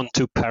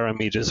 1-2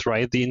 parameters,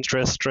 right? The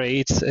interest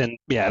rates, and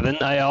then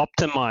I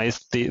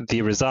optimized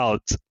the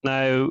results.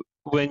 Now,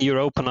 when you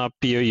open up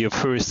your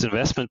first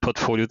investment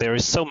portfolio, there are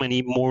so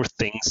many more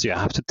things you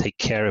have to take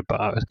care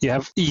about. You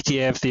have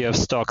ETFs, you have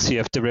stocks, you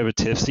have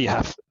derivatives, you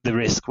have the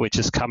risk which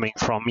is coming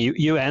from.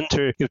 You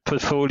enter your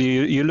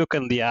portfolio, you look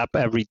in the app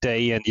every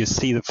day and you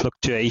see the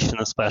fluctuation,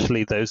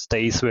 especially those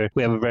days where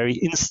we have a very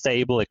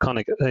unstable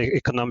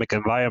economic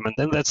environment.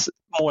 And that's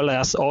more or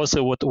less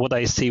also what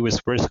I see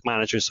with risk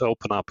managers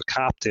open up a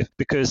captive.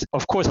 Because,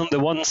 of course, on the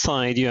one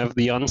side, you have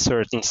the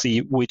uncertainty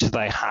which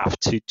they have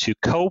to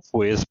cope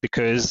with,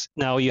 because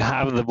now you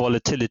have the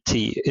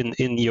volatility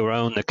in your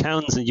own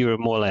accounts and you're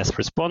more or less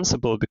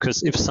responsible,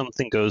 because if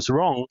something goes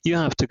wrong, you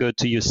have to go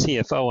to your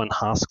CFO and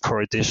ask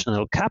for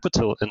additional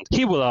capital, and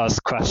he will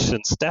ask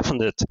questions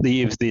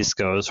definitely if this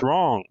goes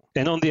wrong.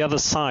 And on the other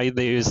side,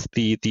 there's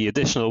the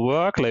additional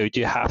workload.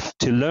 You have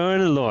to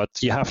learn a lot.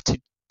 You have to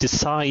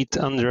decide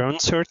under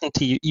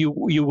uncertainty. You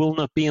will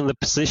not be in the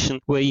position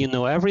where you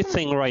know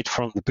everything right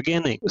from the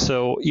beginning.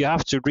 So you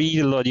have to read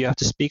a lot, you have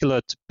to speak a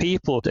lot to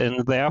people,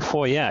 and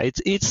therefore,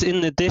 it's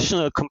an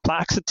additional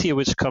complexity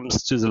which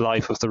comes to the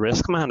life of the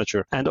risk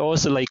manager, and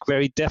also like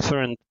very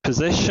different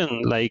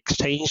position, like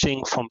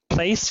changing from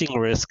placing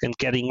risk and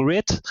getting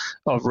rid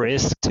of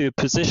risk to a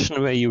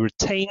position where you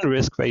retain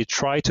risk, where you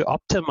try to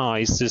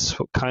optimize this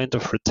kind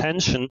of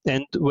retention,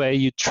 and where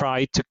you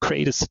try to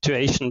create a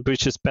situation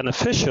which is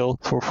beneficial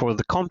for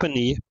the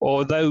company,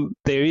 although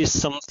there is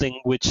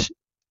something which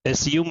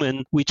as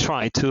human we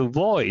try to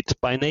avoid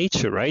by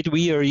nature, right?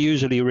 We are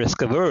usually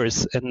risk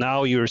averse, and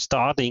now you're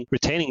starting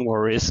retaining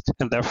more risk,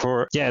 and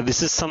therefore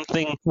this is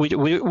something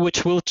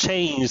which will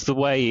change the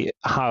way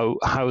how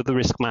the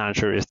risk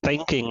manager is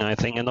thinking, I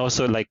think. And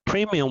also like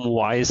premium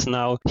wise,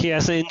 now he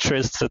has an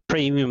interest that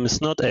premium is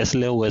not as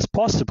low as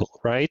possible,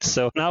 right?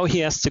 So now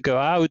he has to go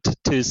out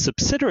to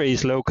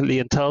subsidiaries locally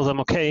and tell them,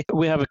 okay,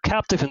 we have a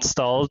captive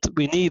installed,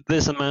 we need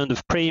this amount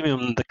of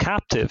premium in the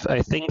captive.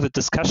 I think the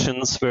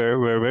discussions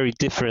were very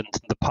different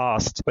in the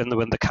past when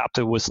the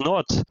captive was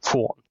not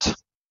formed.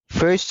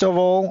 First of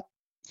all,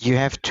 you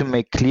have to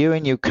make clear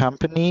in your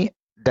company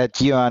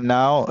that you are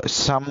now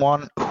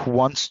someone who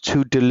wants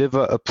to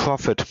deliver a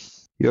profit.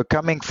 You're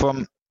coming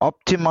from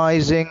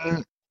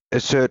optimizing a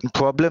certain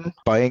problem,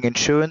 buying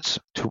insurance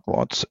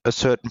towards a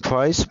certain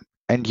price,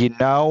 and you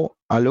now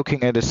are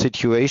looking at a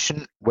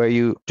situation where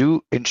you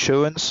do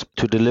insurance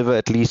to deliver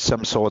at least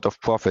some sort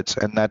of profits,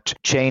 and that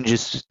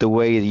changes the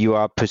way you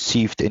are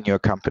perceived in your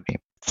company.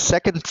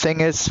 Second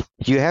thing is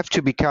you have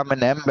to become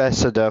an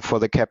ambassador for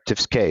the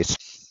captive's case,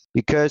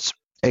 because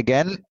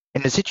again,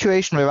 in a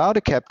situation without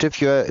a captive,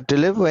 you're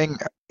delivering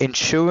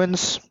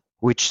insurance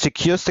which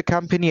secures the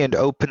company and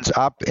opens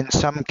up, in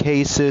some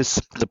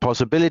cases, the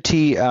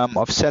possibility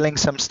of selling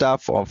some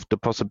stuff, of the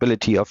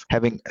possibility of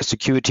having a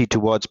security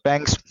towards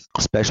banks,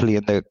 especially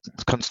in the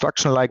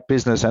construction-like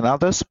business and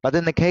others. But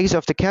in the case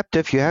of the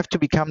captive, you have to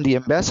become the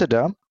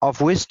ambassador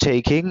of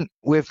risk-taking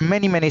with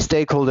many, many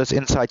stakeholders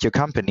inside your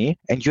company,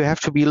 and you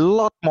have to be a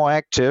lot more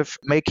active,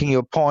 making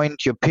your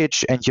point, your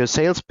pitch, and your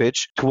sales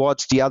pitch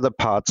towards the other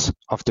parts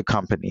of the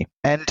company.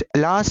 And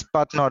last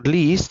but not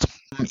least,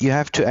 you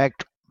have to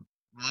act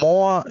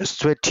more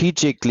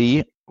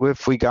strategically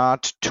with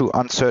regard to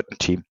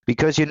uncertainty,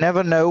 because you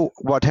never know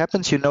what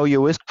happens. You know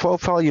your risk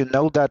profile, you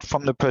know that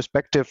from the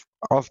perspective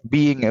of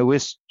being a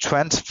risk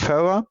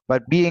transferer,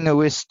 but being a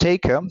risk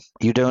taker,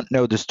 you don't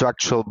know the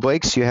structural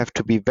breaks. You have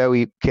to be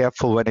very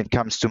careful when it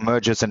comes to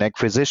mergers and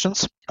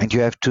acquisitions, and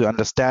you have to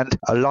understand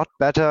a lot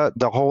better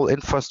the whole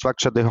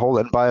infrastructure, the whole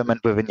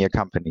environment within your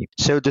company.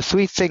 So the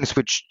three things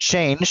which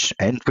change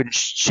and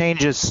which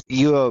changes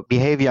your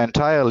behavior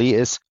entirely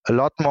is a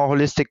lot more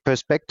holistic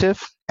perspective.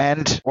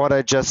 And what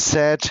I just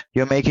said,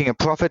 you're making a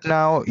profit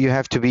now, you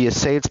have to be a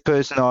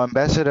salesperson or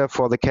ambassador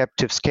for the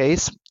captive's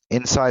case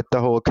inside the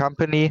whole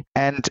company.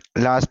 And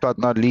last but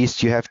not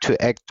least, you have to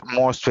act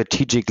more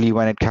strategically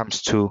when it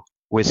comes to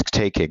risk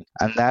taking.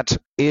 And that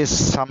is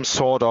some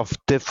sort of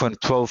different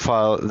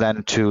profile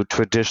than to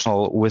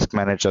traditional risk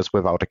managers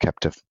without a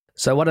captive.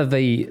 So one of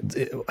the,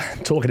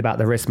 talking about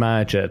the risk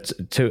manager,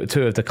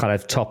 two of the kind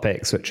of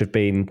topics which have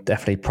been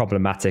definitely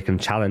problematic and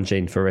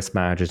challenging for risk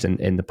managers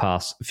in the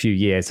past few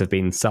years have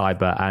been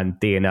cyber and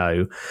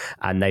D&O,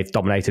 and they've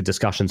dominated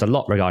discussions a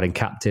lot regarding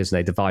captives, and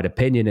they divide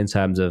opinion in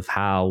terms of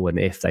how and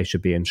if they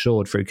should be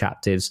insured through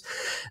captives.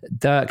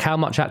 Dirk, how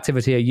much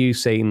activity are you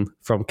seeing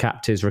from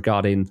captives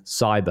regarding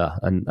cyber,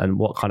 and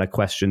what kind of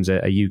questions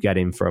are you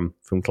getting from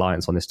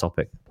clients on this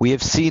topic? We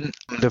have seen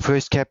the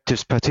first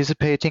captives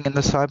participating in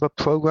the cyber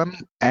program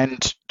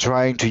and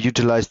trying to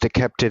utilize the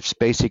captives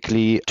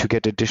basically to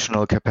get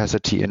additional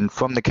capacity in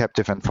from the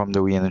captive and from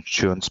the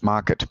reinsurance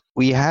market.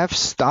 We have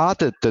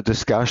started the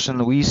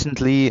discussion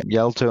recently.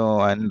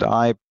 Yelto and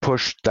I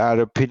pushed that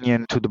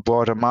opinion to the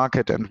broader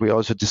market, and we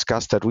also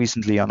discussed that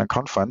recently on a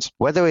conference,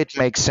 whether it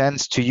makes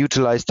sense to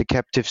utilize the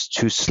captives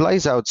to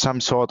slice out some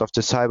sort of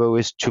the cyber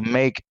risk to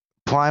make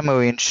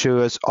primary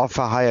insurers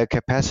offer higher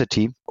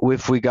capacity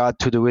with regard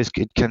to the risk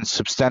it can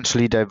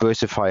substantially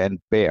diversify and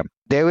bear.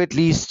 There at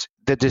least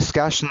the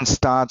discussion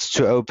starts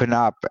to open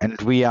up, and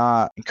we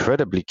are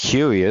incredibly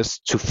curious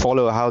to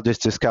follow how this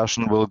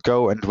discussion will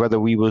go and whether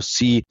we will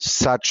see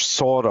such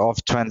sort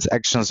of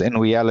transactions in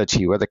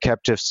reality, where the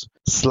captives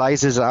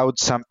slices out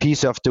some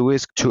piece of the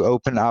risk to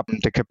open up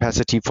the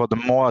capacity for the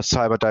more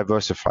cyber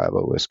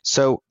diversifiable risk.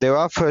 So there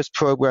are first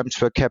programs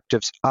where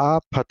captives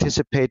are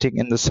participating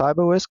in the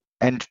cyber risk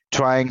and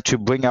trying to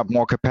bring up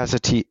more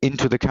capacity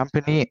into the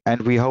company.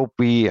 And we hope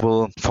we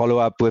will follow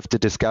up with the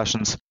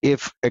discussions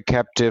if a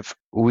captive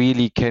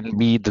really can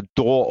be the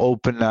door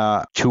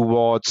opener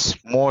towards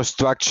more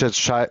structured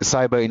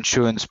cyber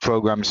insurance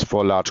programs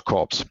for large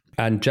corps.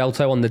 And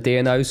Jelto, on the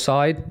D&O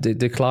side,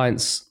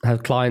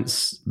 have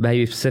clients,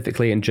 maybe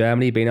specifically in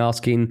Germany, been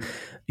asking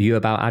you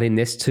about adding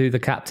this to the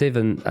captive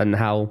and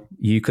how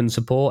you can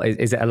support?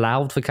 Is it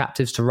allowed for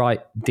captives to write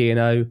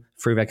D&O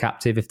through their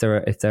captive if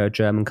they're a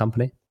German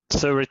company?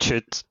 So,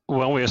 Richard,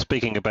 when we are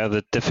speaking about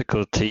the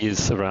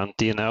difficulties around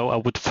D&O, I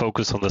would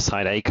focus on the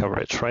Side A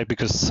coverage, right?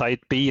 Because Side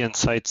B and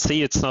Side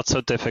C, it's not so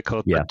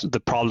difficult, but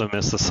the problem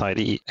is the Side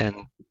E. And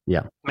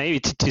maybe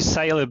to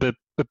say a little bit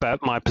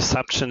about my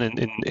perception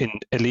in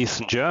at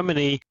least in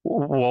Germany,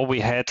 what we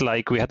had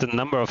a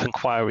number of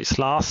inquiries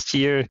last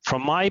year.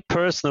 From my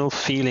personal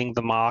feeling,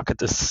 the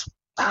market is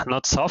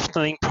not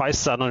softening,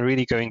 prices are not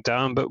really going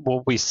down, but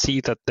what we see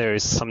that there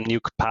is some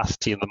new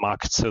capacity in the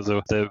market. So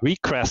the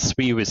requests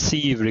we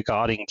receive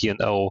regarding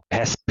D&O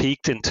has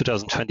peaked in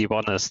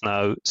 2021 and is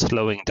now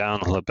slowing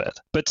down a little bit.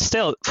 But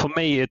still, for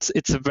me, it's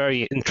a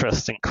very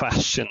interesting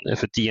question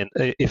if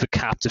a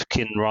captive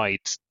can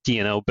write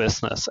D&O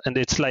business. And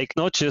it's like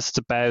not just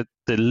about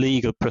the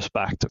legal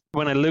perspective.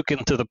 When I look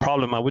into the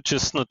problem, I would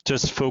just not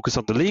just focus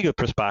on the legal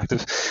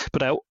perspective,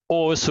 but I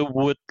also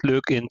would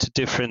look into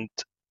different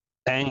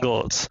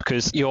angles,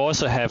 because you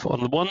also have on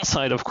the one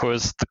side, of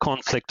course, the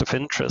conflict of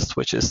interest,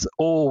 which is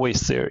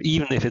always there,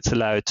 even if it's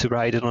allowed to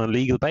write it on a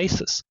legal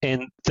basis.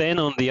 And then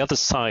on the other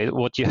side,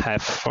 what you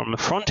have from a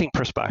fronting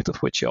perspective,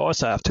 which you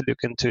also have to look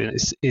into,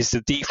 is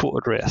the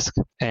default risk.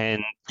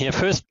 And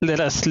first, let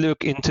us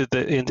look into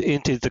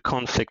the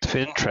conflict of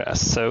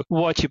interest. So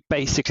what you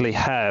basically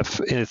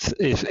have is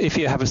if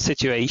you have a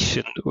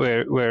situation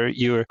where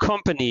your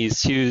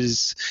companies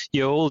use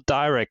your old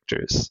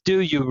directors, do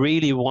you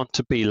really want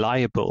to be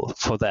liable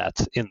for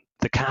that in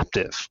the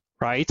captive,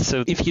 right?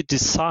 So if you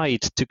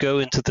decide to go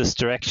into this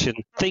direction,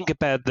 think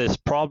about this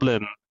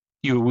problem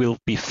you will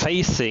be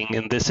facing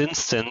in this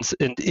instance,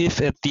 and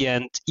if at the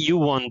end you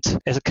want,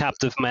 as a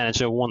captive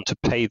manager, want to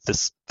pay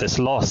this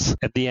loss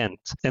at the end.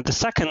 And the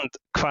second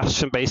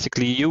question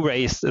basically you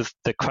raised is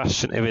the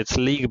question if it's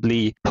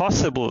legally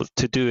possible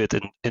to do it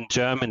in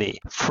Germany.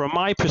 From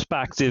my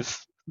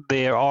perspective,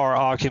 there are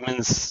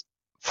arguments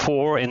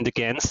for and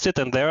against it,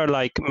 and there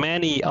are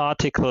many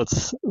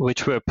articles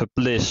which were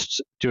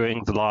published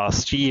during the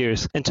last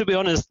years. And to be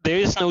honest, there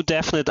is no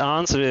definite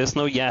answer. There's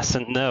no yes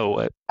and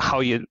no,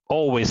 how you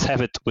always have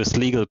it with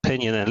legal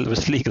opinion and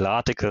with legal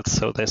articles.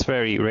 So there's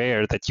very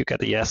rare that you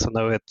get a yes or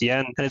no at the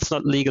end, and it's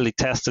not legally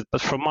tested.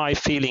 But from my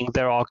feeling,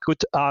 there are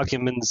good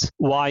arguments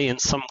why in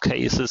some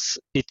cases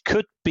it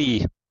could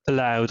be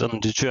allowed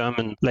under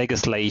German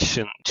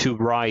legislation to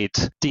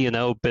write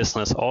D&O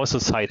business, also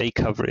Side A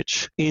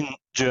coverage in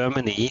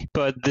Germany,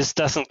 but this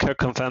doesn't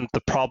circumvent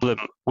the problem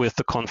with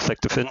the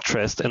conflict of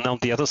interest. And on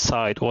the other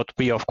side, what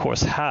we of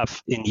course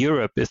have in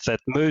Europe is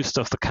that most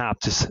of the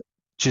captives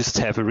just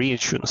have a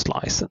reinsurance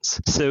license.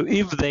 So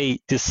if they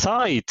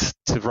decide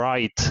to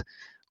write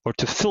or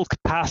to fill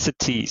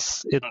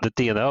capacities in the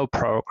D&O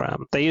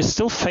program, they are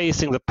still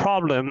facing the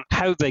problem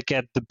how they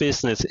get the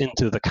business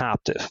into the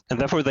captive. And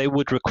therefore, they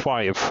would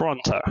require a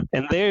fronter.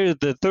 And there,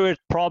 the third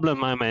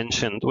problem I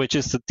mentioned, which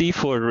is the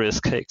default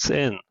risk, kicks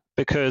in.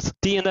 Because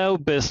D&O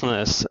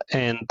business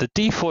and the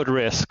default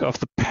risk of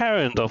the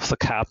parent of the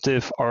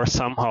captive are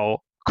somehow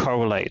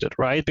correlated,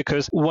 right?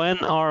 Because when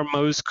are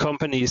most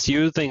companies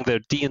using their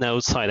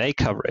D&O Side A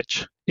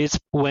coverage? It's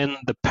when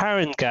the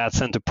parent gets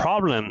into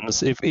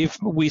problems, if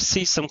we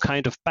see some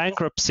kind of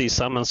bankruptcy,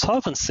 some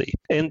insolvency.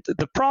 And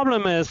the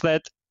problem is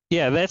that,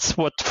 that's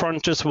what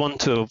fronters want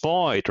to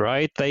avoid,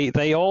 right?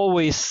 They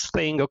always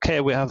think,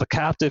 okay, we have the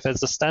captive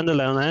as a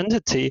standalone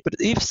entity, but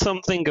if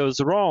something goes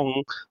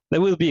wrong,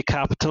 there will be a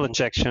capital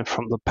injection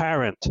from the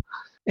parent.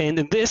 And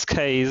in this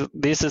case,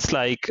 this is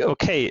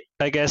okay,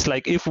 I guess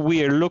if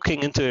we are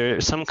looking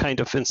into some kind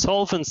of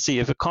insolvency,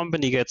 if a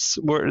company gets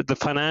where the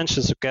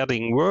financials are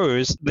getting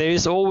worse, there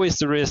is always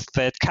the risk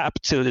that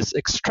capital is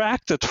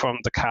extracted from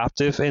the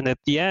captive, and at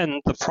the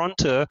end, the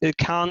fronter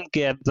can't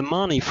get the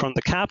money from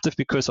the captive,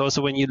 because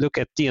also when you look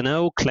at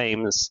D&O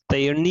claims,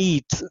 they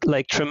need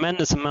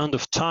tremendous amount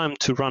of time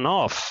to run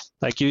off.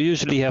 You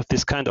usually have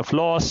this kind of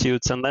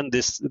lawsuits, and then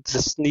this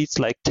needs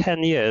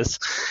 10 years,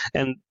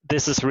 and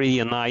this is really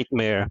a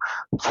nightmare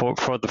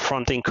for the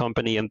fronting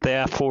company, and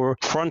therefore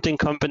therefore fronting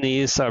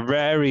companies are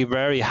very,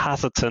 very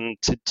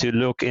hesitant to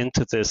look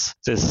into this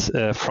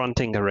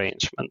fronting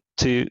arrangement.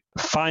 To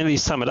finally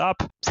sum it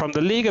up, from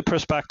the legal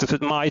perspective,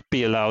 it might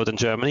be allowed in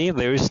Germany.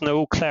 There is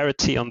no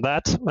clarity on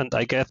that, and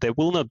I guess there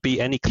will not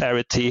be any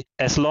clarity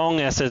as long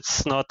as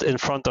it's not in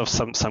front of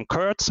some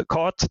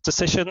court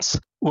decisions.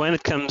 When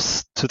it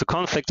comes to the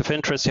conflict of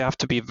interest, you have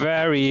to be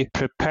very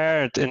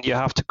prepared and you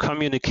have to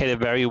communicate it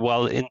very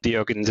well in the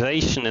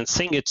organization and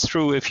think it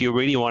through if you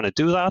really want to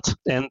do that.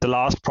 And the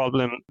last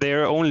problem,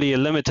 there are only a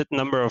limited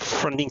number of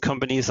fronting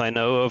companies I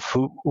know of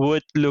who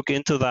would look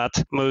into that.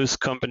 Most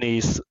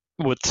companies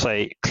would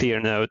say clear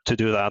no to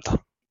do that.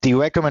 The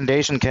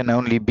recommendation can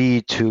only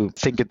be to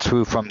think it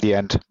through from the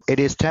end. It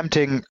is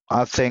tempting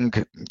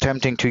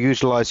to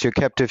utilize your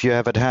captive you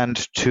have at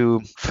hand to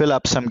fill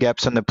up some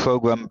gaps in the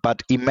program,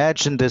 but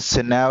imagine the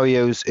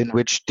scenarios in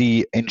which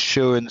the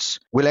insurance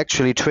will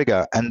actually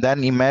trigger, and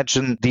then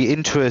imagine the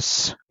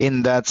interests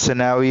in that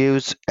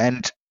scenarios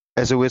and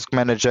as a risk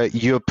manager,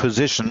 your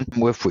position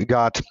with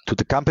regard to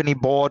the company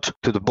board,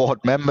 to the board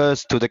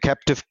members, to the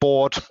captive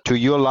board, to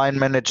your line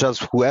managers,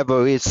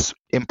 whoever is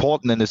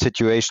important in the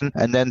situation,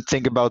 and then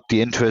think about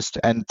the interest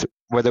and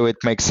whether it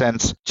makes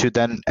sense to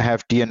then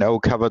have D&O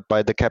covered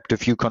by the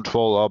captive you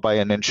control or by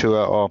an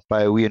insurer or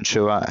by a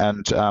reinsurer,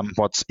 and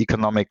what's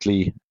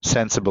economically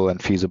sensible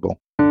and feasible.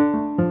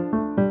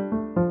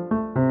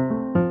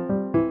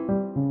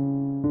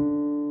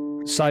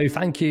 So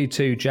thank you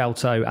to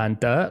Jelto and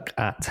Dirk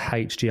at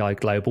HDI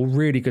Global.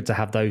 Really good to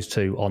have those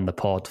two on the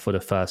pod for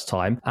the first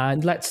time.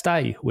 And let's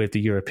stay with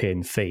the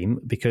European theme,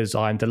 because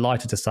I'm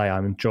delighted to say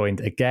I'm joined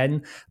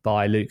again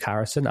by Luke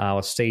Harrison,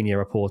 our senior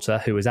reporter,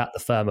 who was at the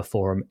Firma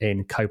Forum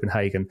in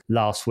Copenhagen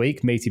last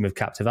week, meeting with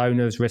captive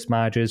owners, risk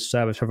managers,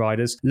 service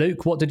providers.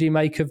 Luke, what did you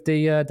make of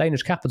the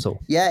Danish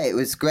capital? Yeah, it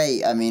was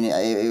great. I mean,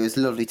 it was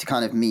lovely to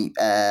kind of meet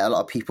a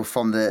lot of people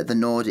from the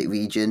Nordic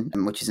region,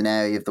 which is an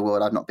area of the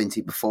world I've not been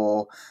to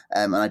before.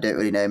 And I don't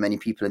really know many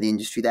people in the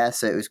industry there,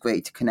 so it was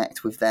great to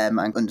connect with them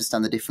and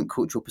understand the different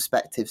cultural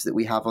perspectives that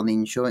we have on the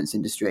insurance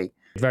industry.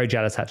 Very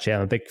jealous, actually.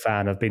 I'm a big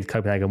fan. I've been to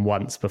Copenhagen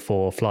once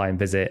before, fly and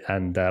visit,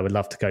 and would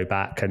love to go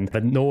back. And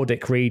the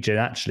Nordic region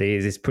actually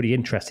is pretty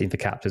interesting for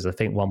captives. I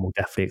think one we'll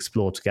definitely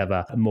explore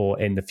together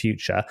more in the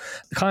future.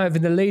 Kind of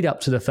in the lead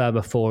up to the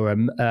Firma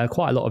Forum,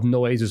 quite a lot of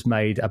noise was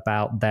made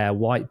about their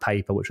white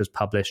paper, which was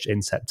published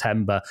in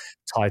September,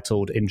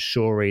 titled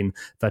Ensuring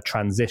the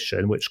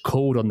Transition, which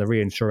called on the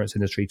reinsurance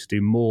industry to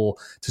do more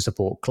to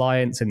support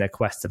clients in their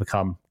quest to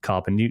become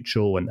carbon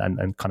neutral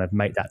and kind of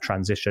make that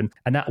transition.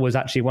 And that was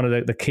actually one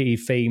of the key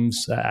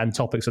themes and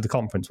topics of the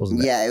conference, wasn't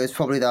it? Yeah, it was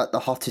probably the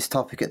hottest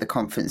topic at the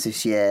conference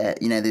this year.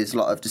 You know, there's a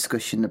lot of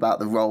discussion about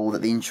the role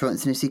that the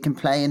insurance industry can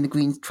play in the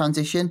green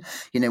transition,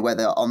 you know,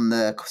 whether on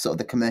the sort of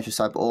the commercial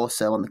side, but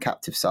also on the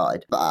captive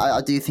side. But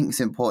I do think it's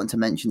important to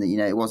mention that, you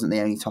know, it wasn't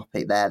the only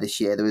topic there this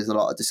year. There was a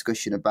lot of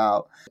discussion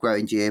about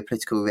growing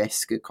geopolitical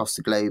risk across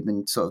the globe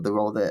and sort of the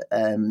role that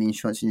the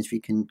insurance industry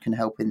can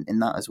help in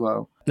that as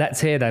well.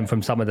 Let's hear then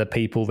from some of the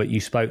people that you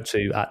spoke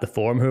to at the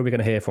forum. Who are we going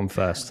to hear from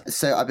first?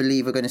 So I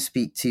believe we're going to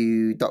speak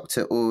to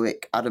Dr.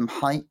 Ulrik Adam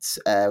Heidt,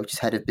 which is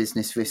head of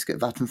business risk at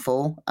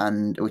Vattenfall,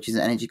 and which is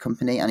an energy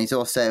company, and he's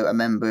also a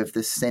member of the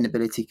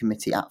sustainability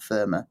committee at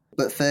Firma.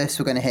 But first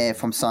we're going to hear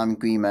from Simon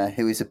Griemer,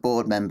 who is a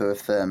board member of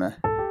Firma.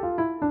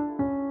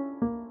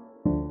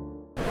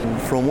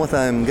 From what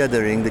I'm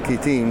gathering, the key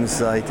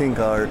themes I think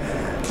are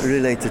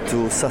related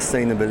to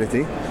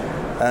sustainability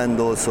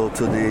and also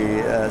to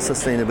the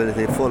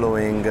sustainability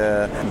following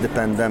the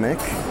pandemic,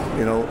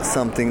 you know,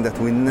 something that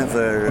we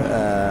never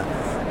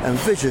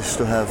envisaged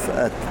to have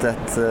at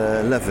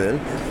that level,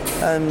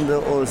 and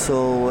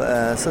also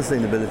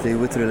sustainability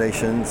with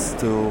relations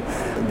to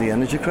the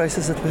energy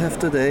crisis that we have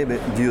today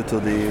due to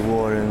the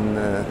war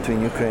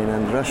between Ukraine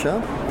and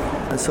Russia.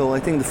 So I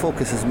think the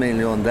focus is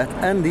mainly on that,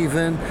 and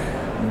even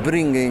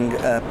bringing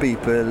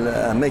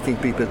making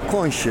people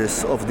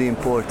conscious of the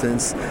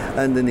importance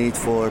and the need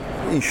for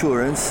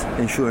insurance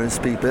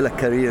people, a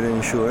career in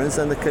insurance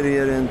and a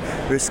career in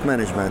risk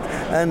management,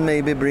 and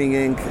maybe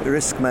bringing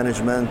risk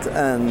management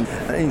and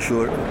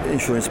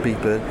insurance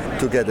people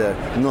together,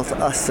 not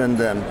us and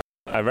them.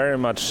 I very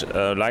much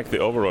like the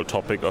overall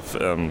topic of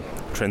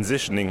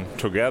transitioning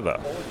together.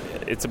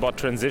 It's about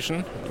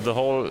transition. The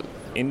whole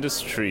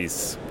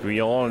industries,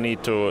 we all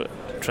need to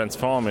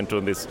transform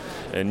into this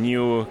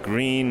new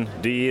Green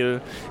Deal,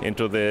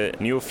 into the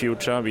new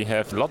future. We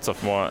have lots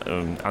of more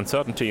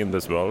uncertainty in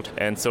this world,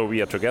 and so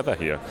we are together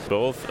here.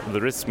 Both the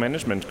risk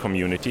management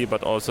community,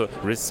 but also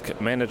risk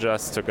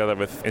managers together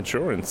with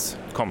insurance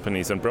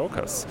companies and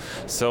brokers.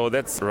 So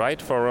that's the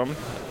right forum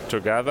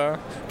together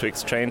to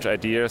exchange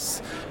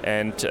ideas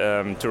and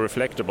to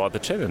reflect about the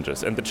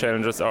challenges. And the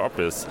challenges are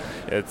obvious.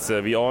 It's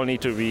we all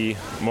need to be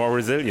more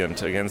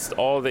resilient against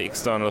all the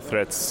external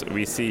threats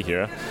we see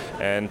here,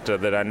 and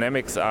that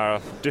dynamics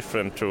are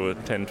different to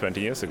 10,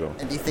 20 years ago.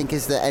 And do you think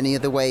is there any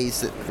other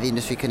ways that the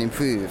industry can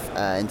improve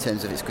in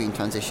terms of its green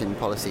transition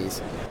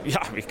policies?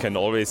 Yeah, we can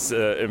always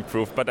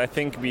improve, but I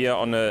think we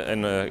are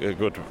in a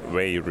good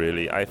way,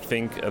 really. I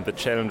think the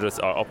challenges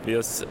are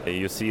obvious.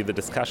 You see the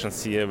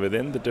discussions here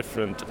within the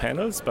different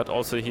panels, but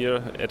also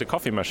here at the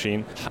coffee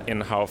machine,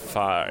 in how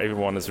far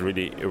everyone is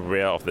really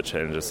aware of the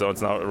challenges. So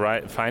it's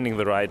now finding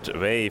the right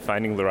way,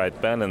 finding the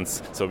right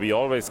balance. So we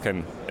always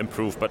can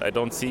improve, but I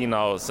don't see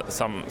now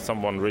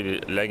someone really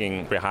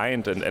lagging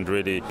behind and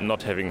really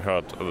not having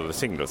heard the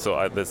signal. So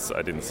I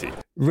didn't see.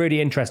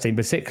 Really interesting,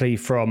 particularly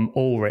from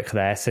Ulrich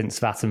there, since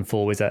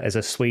Vattenfall is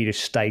a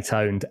Swedish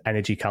state-owned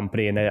energy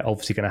company, and they're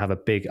obviously going to have a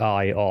big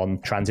eye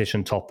on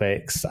transition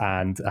topics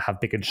and have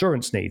big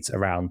insurance needs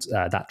around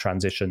that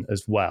transition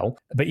as well.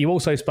 But you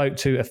also spoke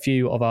to a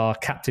few of our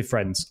captive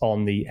friends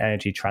on the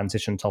energy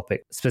transition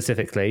topic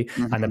specifically,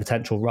 and the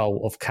potential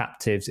role of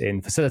captives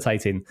in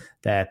facilitating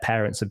their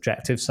parents'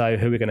 objectives. So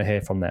who are we going to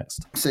hear from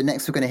next? So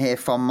next we're going to hear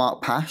from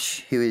Mark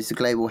Pash, who is the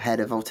Global Head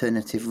of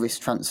Alternative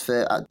Risk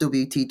Transfer at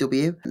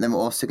WTW. And then we're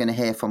also going to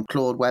hear from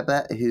Claude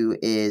Weber, who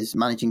is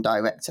Managing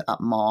Director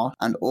at MAR.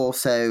 And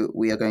also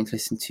we are going to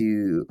listen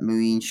to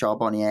Maureen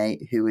Charbonnier,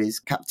 who is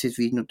Captives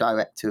Regional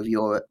Director of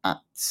Europe at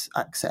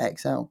AXA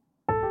XL.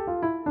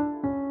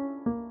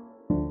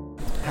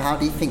 How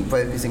do you think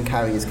brokers and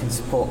carriers can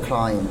support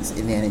clients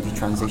in the energy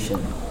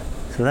transition?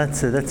 So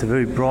that's a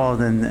very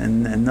broad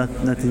and not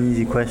an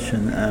easy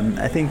question.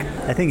 I think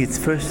it's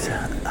first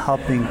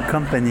helping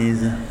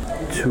companies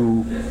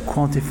to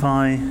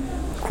qualify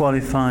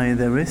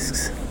their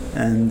risks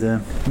and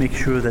make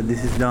sure that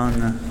this is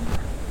done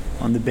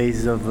on the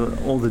basis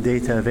of all the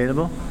data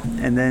available,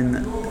 and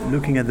then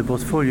looking at the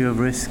portfolio of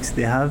risks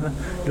they have,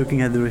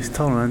 looking at the risk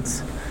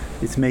tolerance.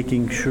 It's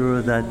making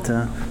sure that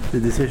the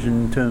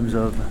decision in terms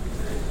of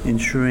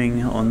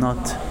insuring or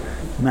not,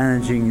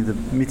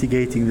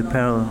 mitigating the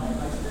peril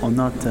or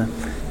not,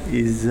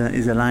 is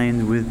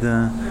aligned with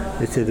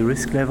let's say the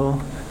risk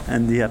level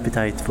and the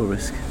appetite for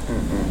risk.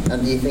 Mm-hmm.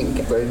 And do you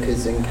think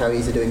brokers and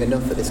carriers are doing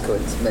enough at this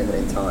current moment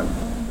in time?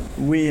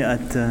 We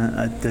at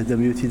the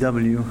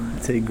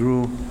WTW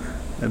grew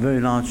a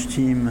very large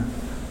team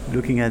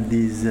looking at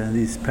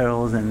these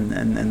perils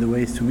and the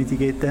ways to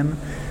mitigate them.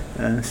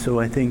 So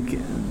I think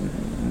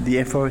the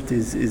effort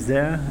is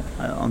there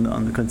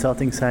on the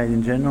consulting side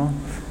in general.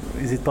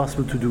 Is it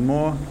possible to do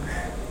more?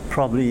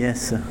 Probably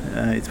yes.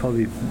 It's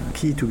probably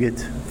key to get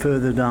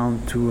further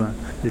down to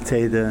let's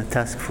say the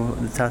task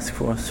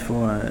force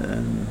for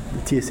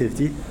the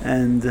TSFD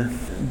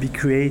and be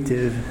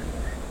creative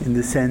in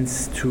the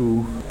sense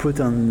to put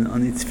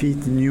on its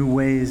feet new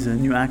ways,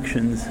 new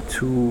actions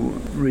to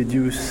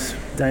reduce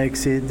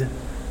dioxide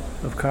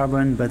of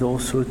carbon, but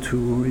also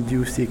to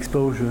reduce the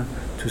exposure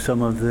to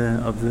some of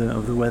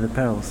the weather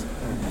perils.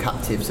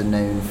 Captives are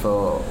known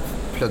for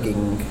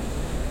plugging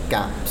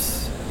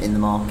gaps in the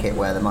market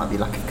where there might be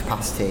lack of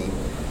capacity,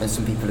 and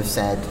some people have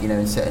said,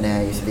 in certain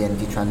areas of the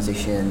energy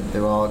transition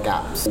there are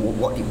gaps.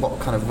 What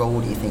kind of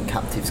role do you think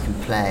captives can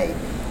play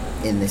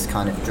in this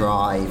kind of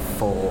drive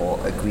for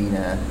a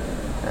greener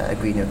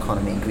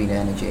economy, greener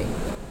energy?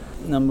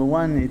 Number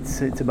one,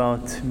 it's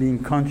about being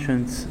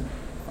conscious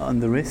on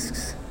the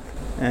risks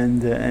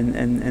and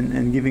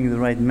giving the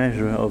right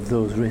measure of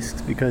those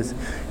risks, because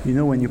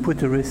when you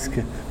put a risk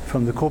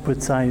from the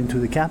corporate side into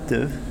the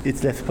captive,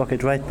 it's left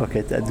pocket, right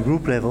pocket. At the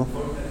group level,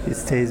 it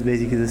stays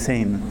basically the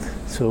same.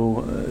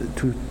 So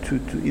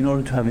in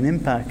order to have an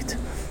impact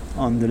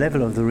on the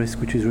level of the risk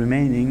which is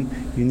remaining,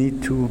 you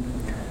need to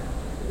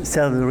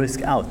sell the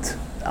risk out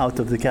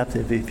of the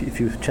captive if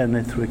you channel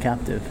it through a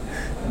captive.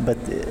 But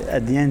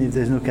at the end, if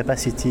there's no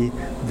capacity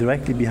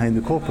directly behind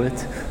the corporate,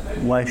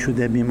 why should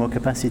there be more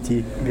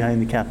capacity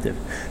behind the captive?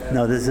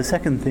 Now there's a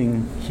second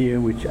thing here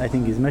which I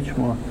think is much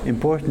more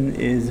important,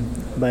 is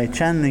by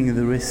channeling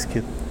the risk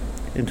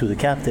into the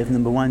captive,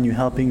 number one, you're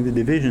helping the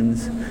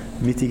divisions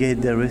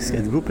mitigate their risk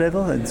at group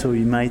level, and so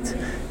you might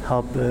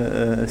help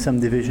some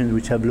divisions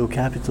which have low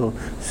capital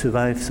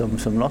survive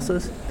some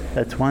losses.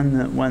 That's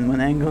one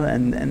angle,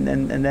 and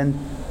then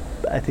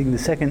I think the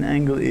second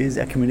angle is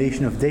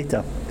accumulation of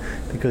data,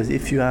 because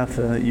if you have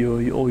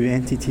all your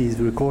entities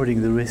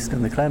recording the risk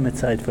on the climate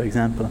side, for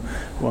example,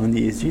 or on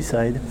the ESG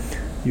side,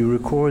 you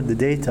record the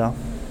data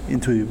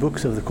into the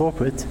books of the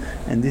corporate,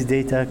 and this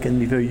data can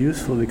be very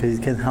useful because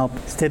it can help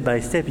step by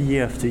step,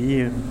 year after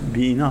year,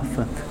 be enough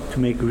to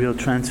make a real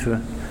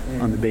transfer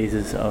on the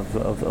basis of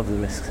the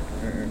risks.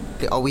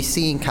 Are we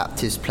seeing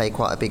captives play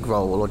quite a big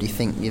role, or do you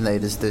think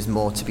there's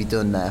more to be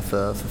done there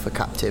for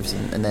captives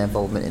and their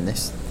involvement in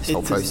this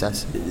whole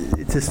process?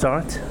 It's a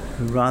start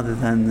rather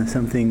than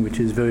something which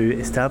is very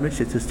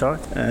established. It's a start,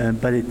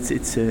 but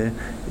it's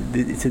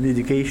an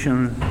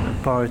education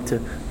part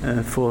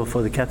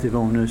for the captive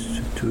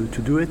owners to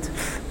do it,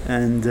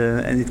 and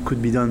it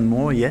could be done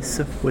more. Yes,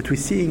 what we're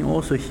seeing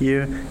also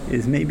here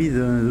is maybe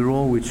the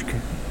role which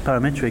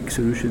parametric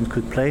solutions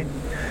could play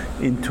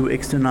into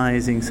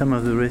externalizing some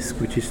of the risk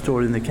which is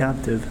stored in the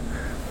captive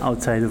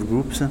outside of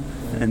groups,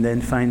 and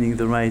then finding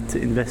the right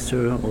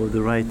investor or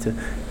the right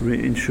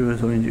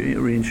reinsurer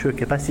or reinsure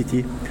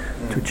capacity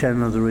to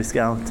channel the risk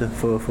out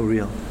for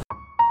real.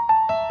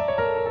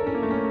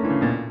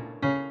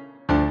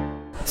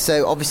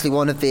 So obviously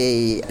one of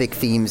the big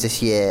themes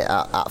this year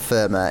at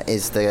Firma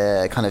is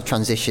the kind of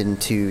transition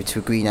to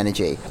green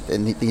energy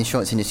and the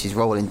insurance industry's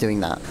role in doing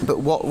that. But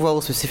what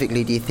role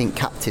specifically do you think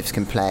captives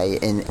can play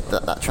in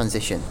that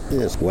transition?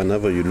 Yes,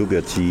 whenever you look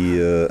at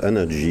the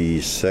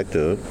energy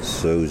sector,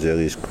 so there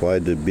is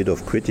quite a bit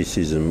of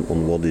criticism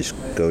on what is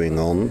going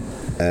on.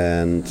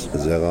 And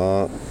there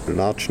are a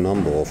large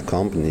number of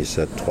companies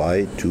that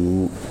try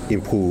to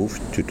improve,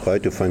 to try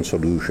to find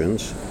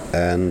solutions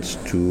and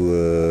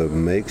to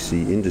make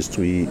the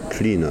industry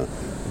cleaner.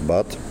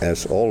 But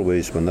as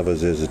always, whenever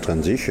there's a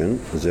transition,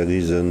 there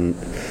is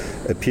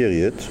a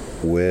period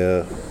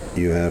where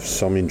you have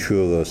some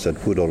insurers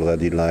that would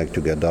already like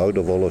to get out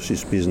of all of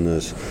this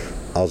business,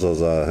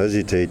 others are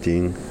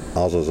hesitating,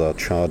 others are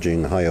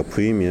charging higher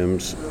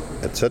premiums,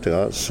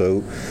 etc.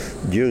 So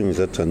during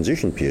that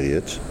transition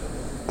period,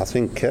 I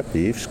think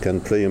captives can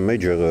play a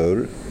major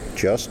role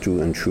just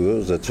to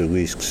ensure that the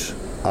risks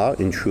are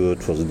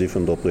insured for the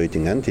different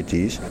operating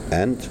entities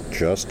and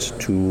just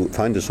to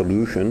find a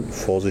solution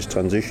for this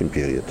transition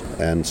period.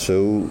 And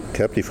so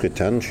captive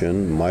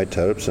retention might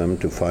help them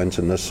to find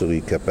the necessary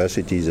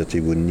capacity that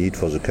they would need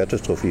for the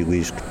catastrophe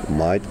risk,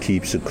 might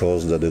keep the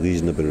cost at a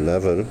reasonable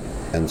level,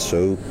 and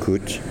so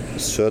could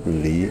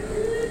certainly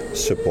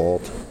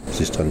support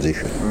this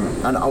transition.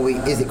 And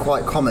is it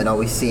quite common? Are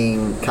we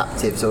seeing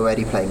captives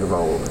already playing a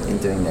role in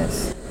doing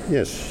this?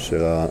 Yes,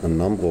 there are a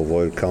number of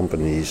oil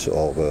companies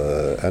or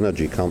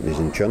energy companies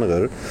in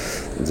general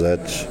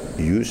that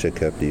use their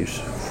captives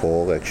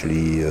for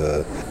actually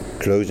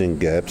closing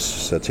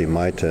gaps that they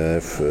might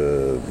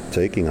have,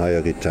 taking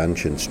higher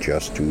retentions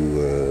just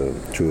to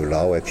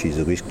allow actually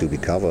the risk to be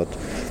covered.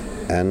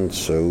 And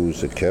so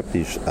the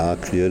captives are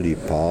clearly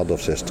part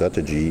of their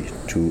strategy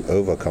to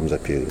overcome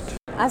that period.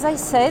 As I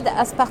said,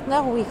 as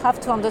partners, we have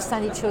to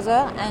understand each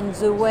other and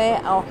the way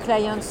our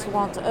clients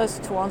want us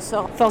to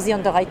answer for the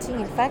underwriting,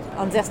 in fact,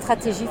 on their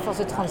strategy for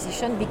the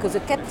transition, because a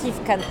captive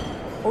can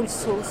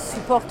also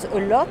support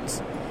a lot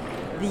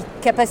the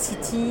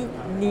capacity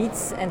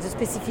needs and the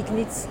specific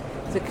needs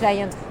the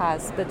client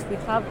has. But we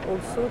have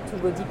also to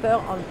go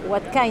deeper on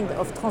what kind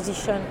of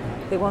transition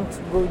they want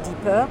to go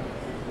deeper.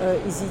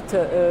 Is it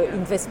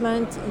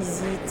investment?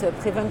 Is it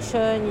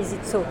prevention? Is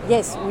it so?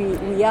 Yes,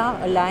 we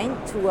are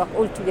aligned to work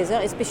all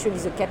together, especially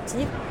the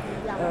captive,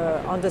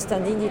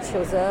 understanding each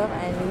other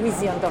and with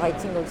the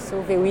underwriting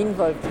also very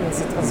involved in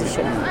the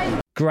transition.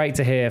 Great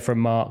to hear from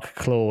Mark,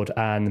 Claude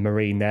and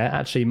Marine there.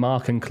 Actually,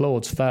 Mark and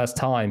Claude's first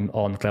time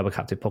on Global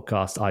Captive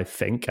Podcast, I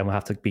think, and we'll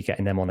have to be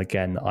getting them on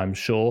again, I'm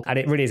sure. And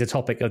it really is a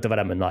topic of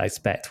development that I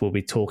expect we'll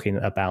be talking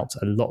about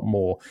a lot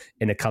more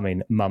in the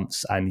coming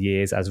months and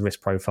years as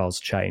risk profiles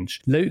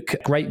change. Luke,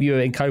 great view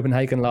in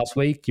Copenhagen last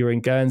week. You're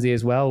in Guernsey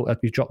as well.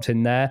 You've dropped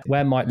in there.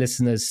 Where might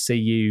listeners see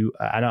you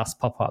and us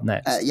pop up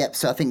next? Yep,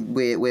 so I think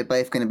we're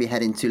both going to be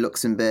heading to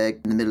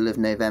Luxembourg in the middle of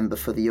November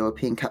for the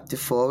European Captive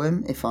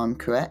Forum, if I'm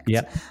correct.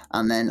 Yep.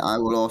 And then I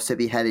will also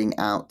be heading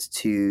out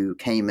to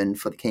Cayman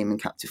for the Cayman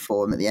Captive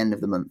Forum at the end of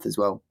the month as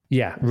well.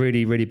 Yeah,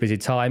 really, really busy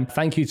time.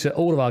 Thank you to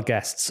all of our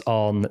guests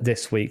on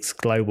this week's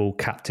Global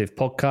Captive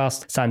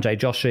Podcast. Sanjay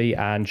Joshi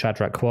and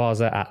Shadrach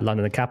Kwanzaa at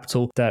London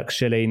Capital, Dirk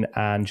Schilling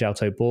and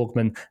Jelto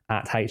Borgman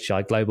at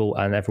HCI Global,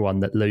 and everyone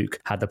that Luke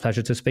had the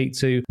pleasure to speak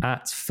to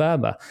at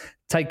Firma.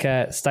 Take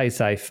care, stay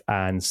safe,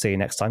 and see you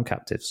next time,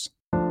 Captives.